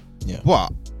 all that. Yeah.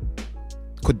 But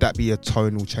could that be a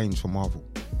tonal change for Marvel?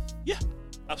 Yeah,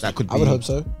 absolutely. That could be. I would hope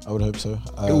so.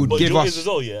 It would But give you know what it us. is as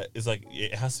well, yeah. It's like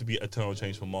it has to be a tonal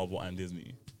change for Marvel and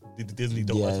Disney. Disney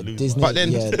don't want to lose. Disney- But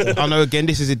then Yeah. I know again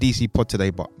this is a DC pod today,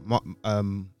 but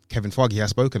Kevin Feige has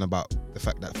spoken about the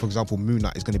fact that, for example, Moon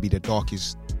Knight is going to be the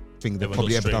darkest thing they've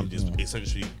probably ever done. It's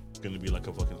essentially going to be like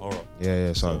a fucking horror.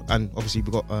 Yeah. So and obviously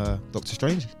we got Doctor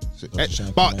Strange. So, Doctor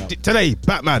Strange but coming up. today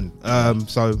Batman.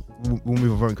 So we'll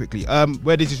move on very quickly.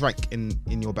 Where does this rank in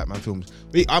your Batman films?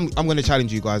 I'm going to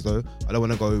challenge you guys though. I don't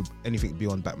want to go anything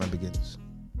beyond Batman Begins.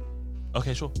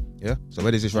 Okay, sure. Yeah. So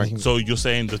where does this rank? So you're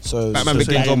saying that? So Batman so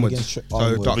Begins Batman onwards. Begins So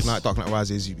onwards. Dark Knight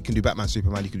Rises. You can do Batman,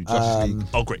 Superman. You can do Justice League.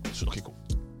 Oh, great. Okay, cool.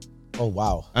 Oh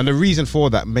wow. And the reason for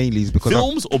that mainly is because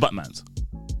Films or Batman's?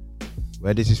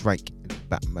 where does this rank in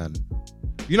Batman?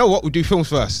 You know what? We'll do films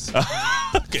first.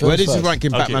 Okay. Films Where does this first. rank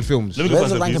in Okay. Batman films? Let me go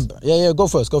Where's first, the then, ranking? please. Yeah, go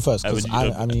first because when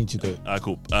you- I need to go.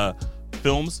 Cool.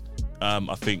 Films.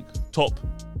 I think top.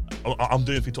 I'm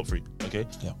doing for top 3. Okay.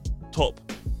 Yeah. Top.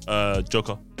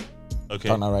 Joker. Okay.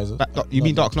 Dark Knight Rises. You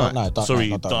mean Dark Knight? Sorry,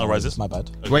 not Dark Knight Rises. My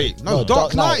bad. Wait, no, No,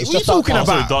 Dark Knight. it's What are you just Dark talking Knight.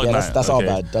 Sorry, about? Dark Yeah, Knight. that's our okay.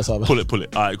 bad. That's our bad. Pull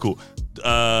it. All right, cool.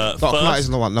 Dark Knight is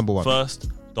number one. First,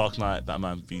 Dark Knight,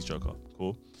 Batman vs Joker.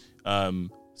 Cool.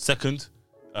 Second,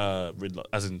 Riddler.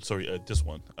 As in, sorry, this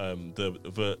one.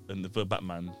 The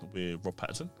Batman with Rob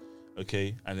Pattinson.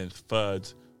 Okay, and then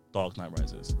third, Dark Knight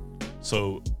Rises.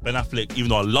 So Ben Affleck, even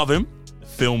though I love him, the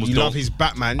films You don't. love his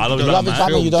Batman. I love you his You love his Batman.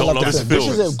 Batman, you don't Don't love love the his film. Which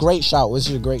is films. a great shout. Which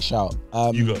is a great shout.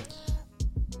 You go.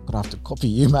 Gonna have to copy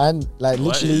you, man. Like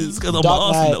literally, It's 'cause I'm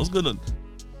Dark asking, Knight. that was good.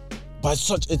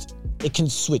 But it can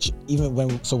switch even when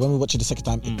we watch it the second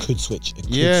time, it could switch. It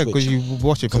could Yeah, switch. because you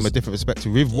watch it from a different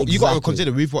perspective. You got to Exactly.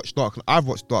 consider we've watched Dark Knight. I've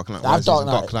watched Dark Knight I've Rises Dark and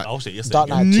Knight. Dark Knight I'll say yesterday. Dark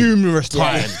Knight numerous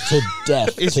Yeah, times. to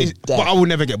death. It's- but I will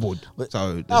never get bored.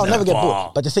 So I'll never get Wow.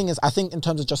 bored. But the thing is, I think in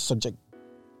terms of just subject,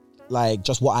 like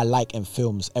just what I like in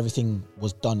films, everything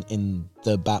was done in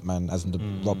the Batman, as in the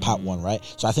Rob Pat one, right?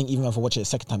 So I think even if I watch it a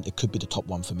second time, it could be the top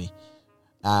one for me.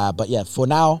 But yeah, for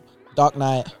now, Dark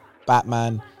Knight,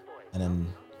 Batman, and then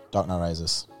Dark Knight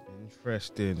Rises.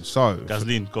 Interesting. So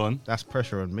Gasoline, go on. that's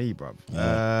pressure on me, bruv.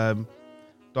 Yeah.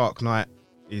 Dark Knight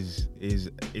is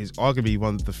arguably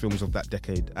one of the films of that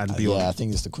decade and beyond. Yeah, I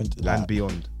think it's the And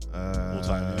beyond.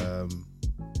 time,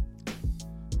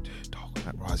 Dark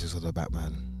Knight Rises or the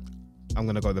Batman? I'm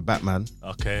gonna go the Batman,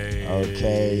 Okay.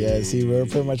 Okay, yeah. See, we're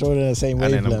pretty much all in the same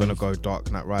and wavelength. then I'm gonna go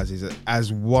Dark Knight Rises.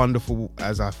 As wonderful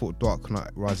as I thought Dark Knight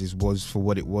Rises was for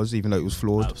what it was, even though it was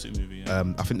flawed, Absolute movie. Yeah.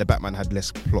 I think the Batman had less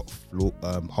plot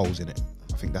holes in it.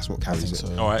 I think that's what I carries think it.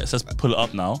 so. All right, so let's pull it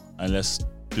up now and let's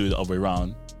do it the other way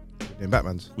around. In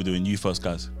Batman's, We're doing you first,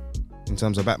 guys. in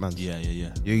terms of Batman, Yeah.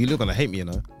 you're gonna hate me, you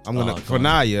know. I'm gonna Oh, for go on.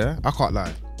 now, yeah. I can't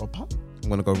lie. Rob Pat? I'm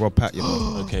gonna go Rob Pat, you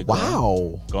know. Okay. Go on.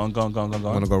 Wow. Go on. I'm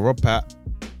gonna go Rob Pat,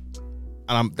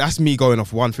 and that's me going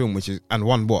off one film, and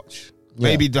one watch. Yeah.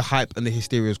 Maybe the hype and the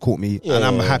hysteria has caught me, Yeah, and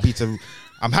I'm yeah,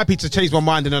 happy to change my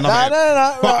mind in another.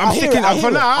 No. But I'm I hear sticking it, I for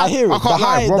hear now. it, I hear it. I can't the lie,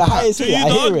 high, Rob the Pat. high is Do here. you I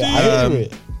hear not, it. do I hear you?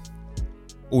 it.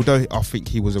 Although I think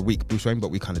he was a weak Bruce Wayne, but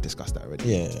we kind of discussed that already.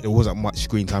 Yeah. There wasn't much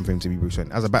screen time for him to be Bruce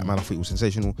Wayne. As a Batman, I thought he was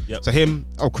sensational. Yep. So him,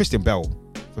 Christian Bale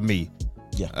for me.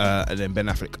 Yeah. And then Ben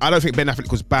Affleck. I don't think Ben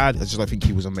Affleck was bad. I just don't think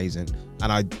he was amazing.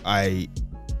 And I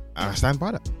stand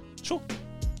by that. Sure.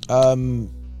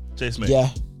 Jason, Yeah.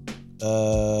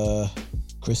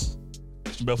 Chris.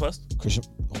 Christian Bale first. Christian.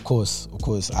 Of course.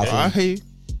 I I think. hear you.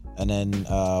 And then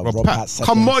Rob Rob Pat. Pat second.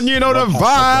 Come on, you know the Rob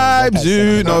Pat vibes. second,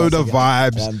 You Rob Pat know the second.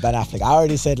 vibes. And Ben Affleck. I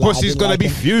already said like, I Pussy's didn't gonna like be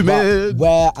him, fuming. but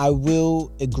where I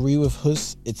will agree with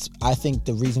Hus, I think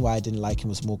the reason why I didn't like him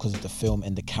was more because of the film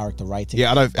and the character writing.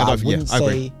 Yeah, I But wouldn't I say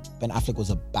agree. Ben Affleck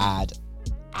was a bad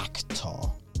actor.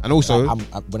 And also,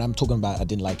 when I'm talking about I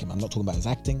didn't like him, I'm not talking about his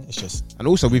acting. It's just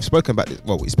we've spoken about this.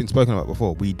 Well, it's been spoken about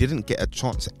before. We didn't get a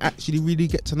chance to actually really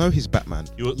get to know his Batman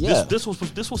Yeah. This was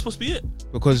supposed to be it.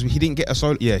 because he didn't get a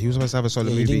solo. Yeah, he was supposed to have a solo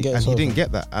Yeah, he movie, didn't get a and he solo didn't film.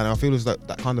 get that. And I feel as though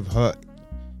that kind of hurt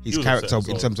his He was character upset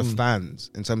in as well. terms of fans,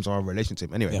 in terms of our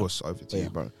relationship. Anyway, Yeah. Huss, over to Yeah. you,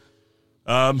 bro.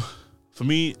 For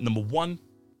me, number 1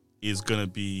 is gonna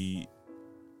be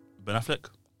Ben Affleck.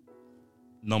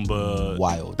 Number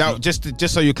wild. That just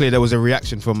so you're clear, there was a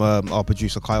reaction from our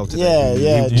producer Kyle today.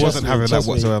 Yeah, He trust wasn't me, having that trust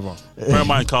me. whatsoever. bear in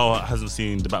mind, Carl hasn't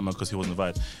seen the Batman because he wasn't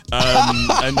invited.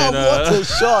 And then What a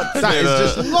shot! That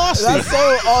is just nasty. That's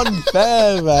so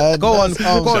unfair, man. Go on, That's go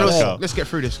on. Shout unfair. out. Let's get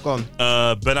through this. Go on.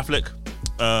 Ben Affleck,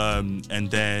 and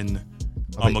then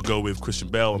I'm gonna go with Christian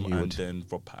Bale You and would. then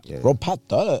Rob Pat. Yeah. Rob Pat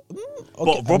third.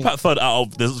 But Rob Pat third out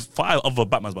of there's 5 other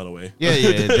Batmans, by the way. Yeah.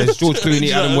 There's George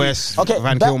Clooney, Adam West, Okay,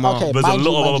 Van that- Kilmer. okay. There's Mind a you,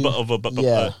 lot mind of other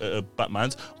Yeah.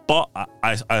 Batmans. But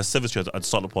I said this to you at the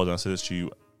start of the pod, and I said this to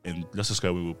you in Leicester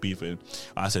Square, we were beefing.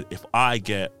 I said, if I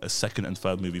get a second and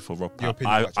third movie for Rob Your Pat,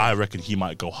 opinion might I change. reckon he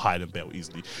might go higher than Bale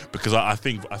easily, because I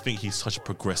think he's such a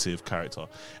progressive character,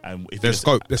 and if There's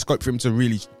scope for him to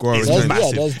really grow. it's and There's-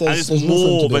 change. massive, yeah, and there's it's room for him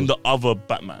more to do than it. the other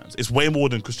Batmans. It's way more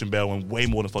than Christian Bale and way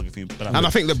more than fucking Ben Affleck. And I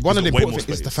think that one of the He's got way important more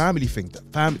things is the space. family thing. The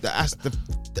family,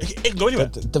 It can go anywhere.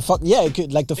 The fuck, yeah, it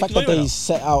could, like the fact can that go they now.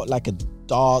 set out like a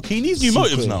dark. He needs new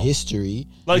motives secret now. History.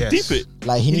 Like Yes. deep it.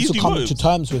 Like he needs to new come motives. to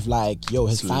terms with like, yo,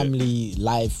 his It's lit. family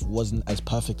life wasn't as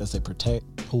perfect as they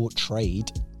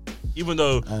portrayed. Even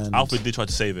though And- Alfred did try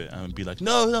to save it and be like,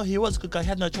 no, he was a good guy. He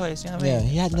had no choice. You know what I Yeah, mean?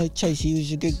 he had no choice. He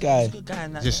was a good guy. Good guy.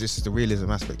 And that. Just it's the realism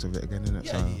aspect of it again, isn't it?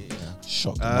 yeah, So, yeah.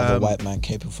 Shocked another Um, white man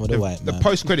caping for the white the man.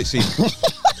 post-credit scene.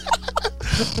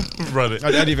 Run it.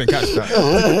 I didn't even catch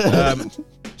that.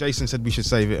 Jason said we should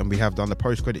save it, and we have done the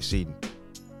post-credit scene.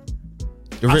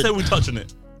 The I Rid- said we touch on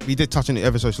it. we did touch on it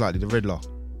ever so slightly. The Riddler.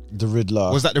 The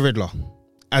Riddler. Was that the Riddler?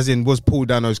 As in, was Paul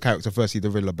Dano's character firstly the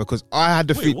Riddler? Because I had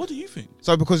the Wait, feel. what do you think?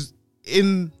 So because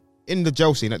in the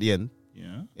jail scene at the end,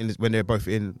 Yeah. when they're both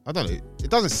in, I don't know. It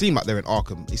doesn't seem like they're in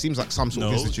Arkham. It seems like some sort No,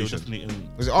 of you're institution. definitely in.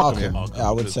 Was it Arkham? Arkham. Yeah. Yeah,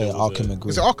 I would because say there was Arkham a- agree.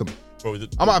 Was it Arkham? Bro,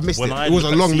 I might have missed it. when I It was a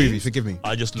look at long movie. scenes, Forgive me.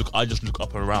 I just look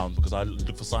up and around because I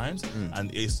look for signs,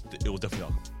 and it was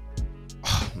definitely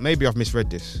Arkham. Maybe I've misread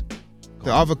this.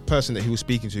 The other person that he was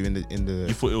speaking to in You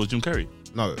the thought it was Jim Carrey?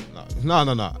 no.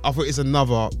 I thought it's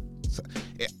another.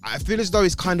 I feel as though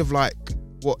it's kind of like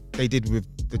what they did with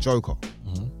the Joker,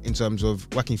 in terms of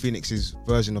Joaquin Phoenix's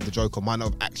version of the Joker might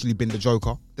not have actually been the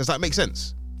Joker. Does that make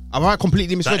sense? Have I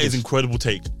completely misread That is this? incredible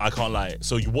take. I can't lie.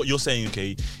 So what you're saying,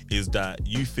 okay, is that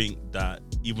you think that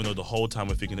even though the whole time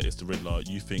we're thinking that it's the Riddler,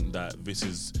 you think that this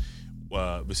is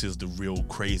the real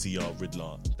crazy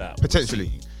Riddler that we're Potentially.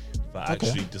 seeing. But Okay.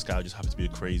 actually, this guy just happens to be a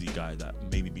crazy guy that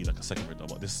maybe be like a second Riddler.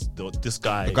 But this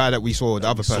guy, The guy that we saw, the that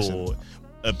other we person.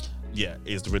 saw,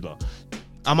 is the Riddler.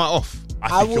 Am I off? I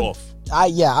think would- you're off.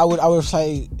 I would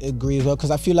say agree as well,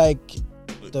 because I feel like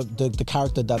the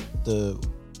character that the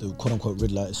quote unquote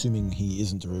Riddler, assuming he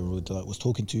isn't the real Riddler, was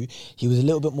talking to, he was a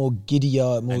little bit more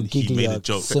giddier, more And he gigglier, made a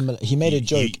joke. similar. He made a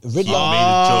joke.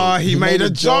 Riddler. He made a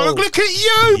joke. Look at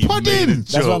you, He Puddin. made a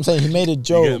That's what I'm saying. He made a You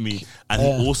joke. get me? And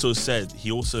he also said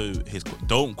his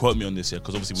don't quote me on this here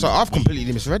because obviously So I've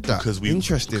completely misread that. because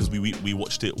Interesting. because we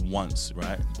watched it once,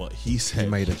 right? But he said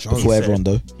made a joke. Before he everyone,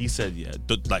 though. He said, yeah,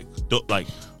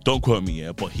 don't quote me,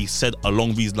 yeah. But he said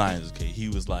along these lines, okay. He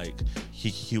was like,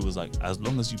 he was like, as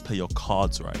long as you play your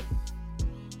cards right,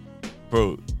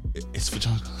 bro, it's for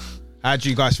John. How do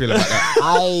you guys feel about that?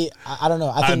 I don't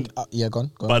know. I think yeah, go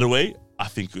on. By the way, I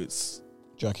think it's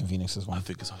Joaquin Phoenix is I one.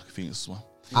 think it's one.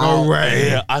 No way.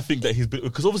 Yeah, I think that he's been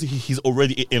because obviously he's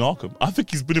already in Arkham. I think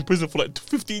he's been in prison for like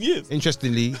 15 years.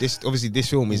 Interestingly, this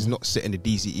film is not set in the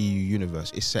DCEU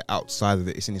universe. It's set outside of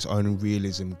it. It's in its own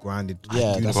realism, grounded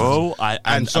Yeah, universe. Bro,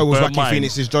 and so was bear in Joaquin mind-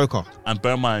 Phoenix's Joker. And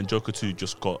bear in mind, Joker 2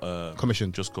 just got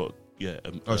Commissioned. Just got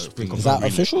it's been Is that greenlit.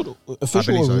 official? I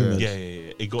Official believe or so, yeah. rumored? Yeah.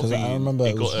 It got. 'Cause I thingy- remember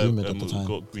it was got, rumoured at the time.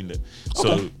 Got greenlit.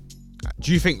 Okay. So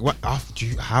Do you think?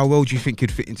 How well do you think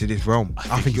you'd fit into this realm?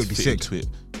 I think it would be he's sick. fit into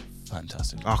it.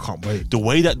 Fantastic. I can't wait. The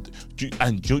way that do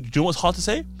you know what's hard to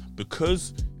say?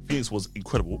 Because Phoenix was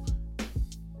incredible.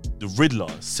 The Riddler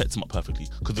sets him up perfectly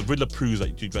because the Riddler proves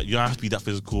that you don't have to be that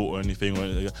physical or anything.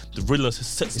 The Riddler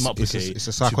sets him up. It's a Okay,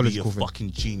 psychological to be thing. a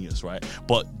fucking genius, right?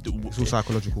 But It's all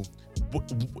psychological.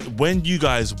 when you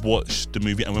guys watch the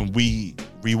movie and when we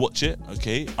rewatch it,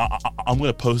 okay, I'm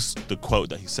gonna post the quote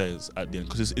that he says at the end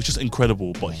because it's just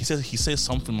incredible. But he says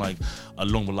something like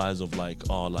along the lines of like,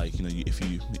 oh, like you know,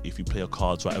 if you play your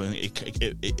cards right, I mean,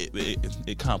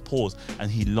 it kind of paused and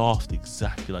he laughed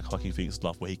exactly like Joaquin Phoenix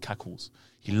laughed, where he cackles.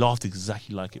 He laughed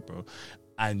exactly like it, bro.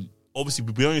 And obviously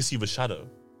we only see the shadow,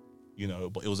 you know,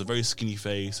 but it was a very skinny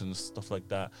face and stuff like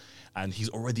that. And he's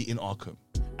already in Arkham.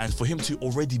 And for him to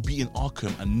already be in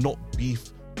Arkham and not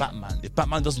beef Batman, if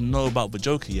Batman doesn't know about the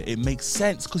Joker yet, it makes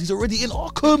sense because he's already in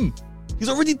Arkham. He's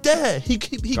already there. He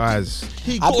Guys,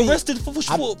 got I'd be- arrested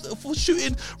for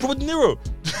shooting Robert De Niro.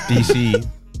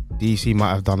 DC might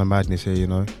have done a madness here, you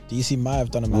know. DC might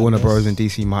have done a Warner madness. Bros and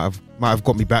DC might have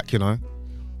got me back, you know.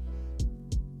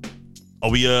 Are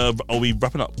we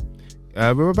wrapping up?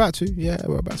 We're about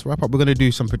to wrap up. We're gonna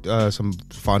do some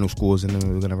final scores and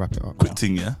then we're gonna wrap it up. Quick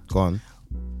thing, yeah. Go on.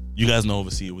 you guys know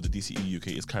obviously with the DCEU,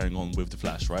 okay, it's carrying on with the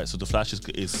Flash, right? So the Flash is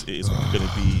going to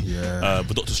be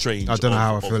the Doctor Strange. I don't know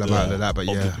how I feel about that, but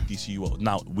of yeah. the DCU world.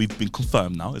 Now we've been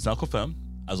confirmed. Now it's now confirmed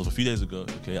as of a few days ago.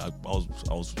 Okay, I was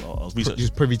researching. You was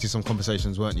privy to some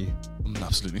conversations, weren't you?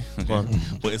 Absolutely. Okay.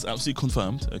 But it's absolutely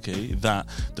confirmed, okay, that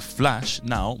the Flash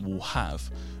now will have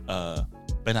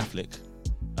Ben Affleck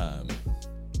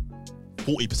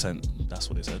 40%, that's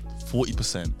what they said,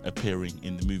 40% appearing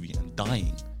in the movie and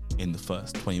dying in the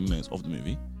first 20 minutes of the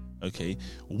movie, okay,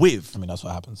 with... I mean, that's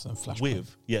what happens in Flashpoint.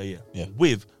 With, yeah.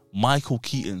 With Michael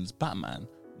Keaton's Batman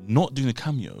not doing a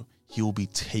cameo, he will be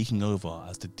taking over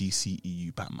as the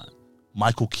DCEU Batman.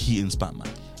 Michael Keaton's Batman,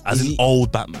 as an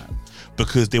old Batman,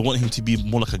 because they want him to be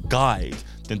more like a guide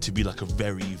than to be like a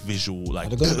very visual, like...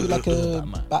 Are they going to do like a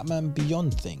Batman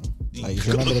Beyond thing? Like, if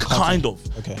you remember the kind of.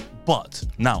 Okay. But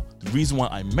now, the reason why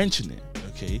I mention it,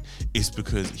 okay, is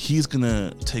because he's going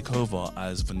to take over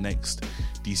as the next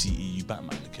DCEU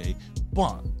Batman, okay?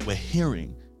 But we're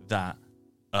hearing that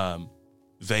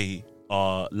they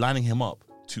are lining him up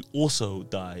to also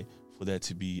die for there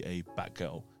to be a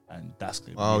Batgirl, and that's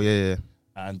going to be yeah.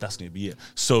 And that's going to be it.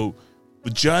 So the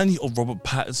journey of Robert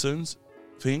Pattinson's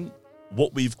thing,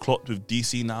 what we've clocked with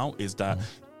DC now is that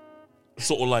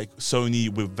sort of like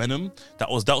Sony with Venom, that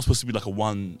was supposed to be like a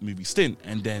one movie stint,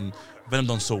 and then Venom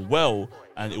done so well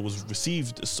and it was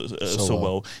received so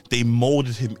well, they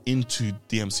molded him into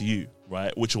the MCU,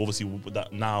 right? Which obviously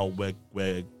that now we're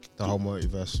the whole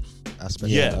multiverse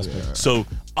aspect. Yeah. So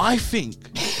I think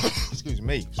excuse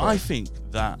me. Sorry. I think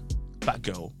that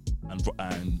Batgirl and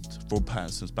Robert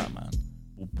Pattinson's Batman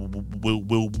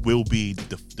will be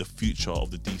the future of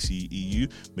the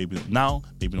DCEU. Maybe not now,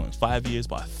 maybe not in 5 years,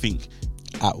 but I think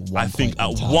at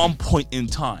one point in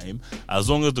time, as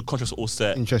long as the contracts are all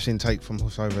set. Interesting take from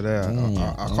us over there.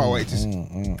 I can't wait to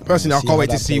see. Personally, I can't wait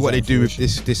to see what they do with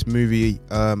this movie.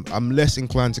 I'm less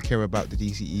inclined to care about the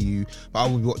DCEU, but I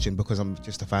will be watching because I'm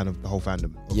just a fan of the whole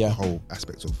fandom, of the whole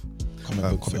aspect of comic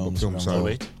book films. So,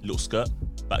 little skirt,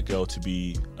 Batgirl to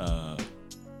be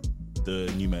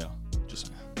the new mayor. Just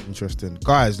saying. Interesting,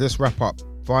 guys. Let's wrap up.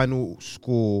 Final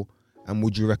score, and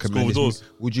would you recommend this?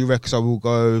 Would you recommend? So we'll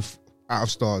go out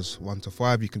of stars 1 to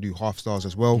 5. You can do half stars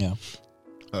as well. Yeah.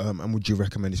 And would you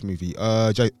recommend this movie?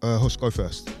 Huss, go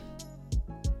first.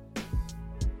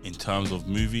 In terms of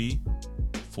movie,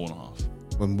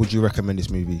 4.5. When would you recommend this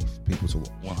movie for people to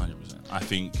watch? 100%. I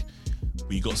think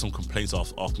we got some complaints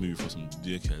after movie from some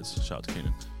dickheads. Shout out to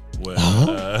Keenan, where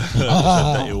said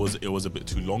that it was a bit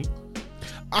too long.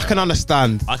 I can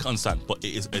understand, but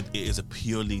it is a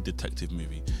purely detective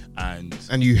movie,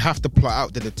 and you have to plot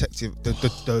out the detective,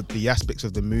 the aspects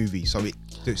of the movie, so that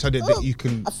you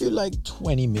can. I feel like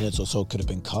 20 minutes or so could have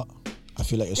been cut. I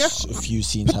feel like a few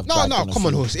scenes have. No, come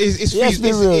on, Horse. Let's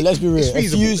be real. Let's be real.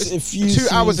 A few 2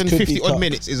 hours and 50 odd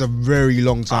minutes is a very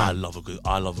long time. I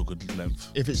love a good length.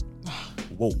 If it's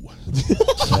whoa.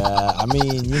 Yeah, I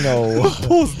mean, you know.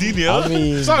 Pause, Dina. I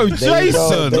mean, so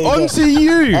Jason, on to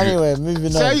you. Anyway,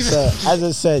 moving on. So, as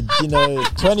I said,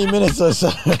 20 minutes or so.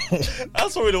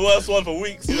 That's probably the worst one for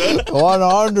weeks.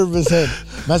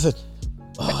 100%. Man said,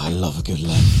 I love a good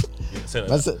length. Hey,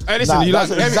 listen, we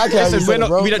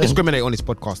don't discriminate on this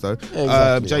podcast though.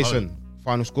 Yeah, exactly. Jason,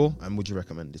 final score, and would you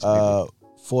recommend this movie?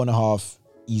 4.5,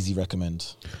 easy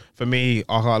recommend. For me,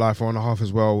 I can't lie, 4.5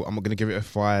 as well. I'm not going to give it a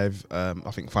 5. I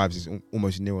think 5 is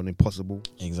almost near on impossible.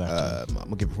 Exactly. I'm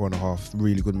going to give it 4.5.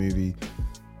 Really good movie.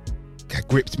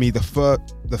 Gripped me.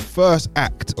 The first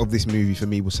act of this movie for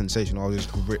me was sensational. I was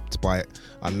just gripped by it.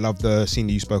 I love the scene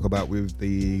that you spoke about with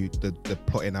the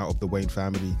plotting out of the Wayne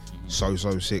family. So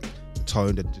sick. The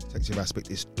tone, the detective aspect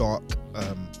is dark.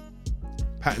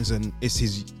 Pattinson is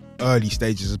his early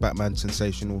stages as Batman,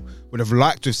 sensational. Would have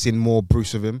liked to have seen more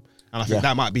Bruce of him, and I think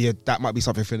that might be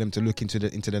something for them to look into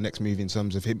the next movie in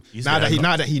terms of him. Now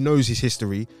that he knows his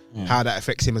history, how that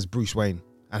affects him as Bruce Wayne,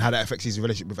 and how that affects his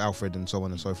relationship with Alfred, and so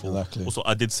on and so forth. Exactly. Also,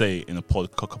 I did say in a pod a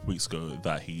couple weeks ago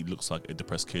that he looks like a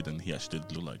depressed kid, and he actually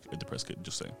did look like a depressed kid.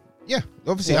 Just saying. Yeah,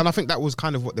 obviously, and I think that was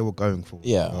kind of what they were going for.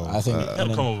 Yeah, I think.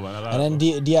 Come on, man. And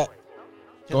then the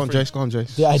Go on, Jace.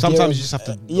 Sometimes you just have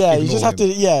to. You just have to.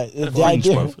 Yeah, the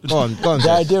idea. Go on. The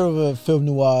idea of a film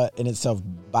noir in itself,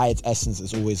 by its essence,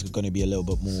 is always going to be a little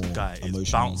bit more emotional.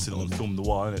 Is bouncing on film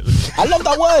noir, isn't it? I love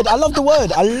that word. I love the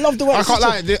word. I can't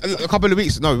lie. A couple of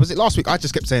weeks. No, was it last week? I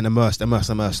just kept saying immersed.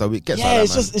 So it gets. Yeah,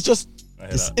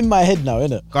 it's in my head now,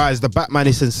 isn't it? Guys, the Batman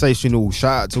is sensational.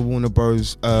 Shout out to Warner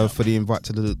Bros. For the invite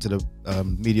to the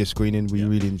media screening. We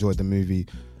really enjoyed the movie.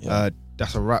 Yeah.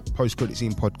 That's a wrap. Post-credit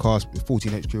scene podcast with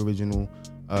 14HQ original.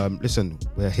 Listen,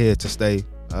 we're here to stay.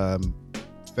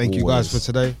 Thank you guys for Always.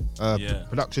 today. Yeah.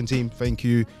 Production team, thank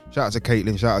you. Shout out to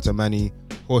Caitlin, shout out to Manny.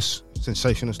 Horse,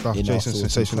 sensational stuff. Enough Jason, thoughts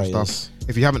and sensational prayers. stuff.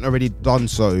 If you haven't already done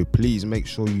so, please make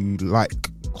sure you like,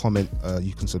 comment.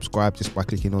 You can subscribe just by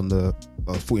clicking on the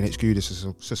 14HQ. This is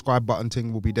a subscribe button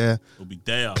thing will be there. We'll be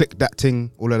there. Click that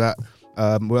thing, all of that.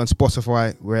 We're on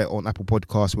Spotify, we're on Apple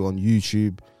Podcasts, we're on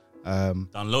YouTube.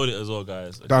 Download it as well,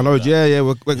 guys. Download, yeah.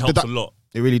 It helps a lot.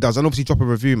 It really does. And obviously drop a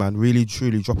review, man. Really,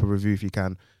 truly drop a review if you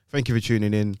can. Thank you for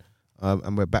tuning in.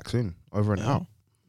 And we're back soon. Over and out.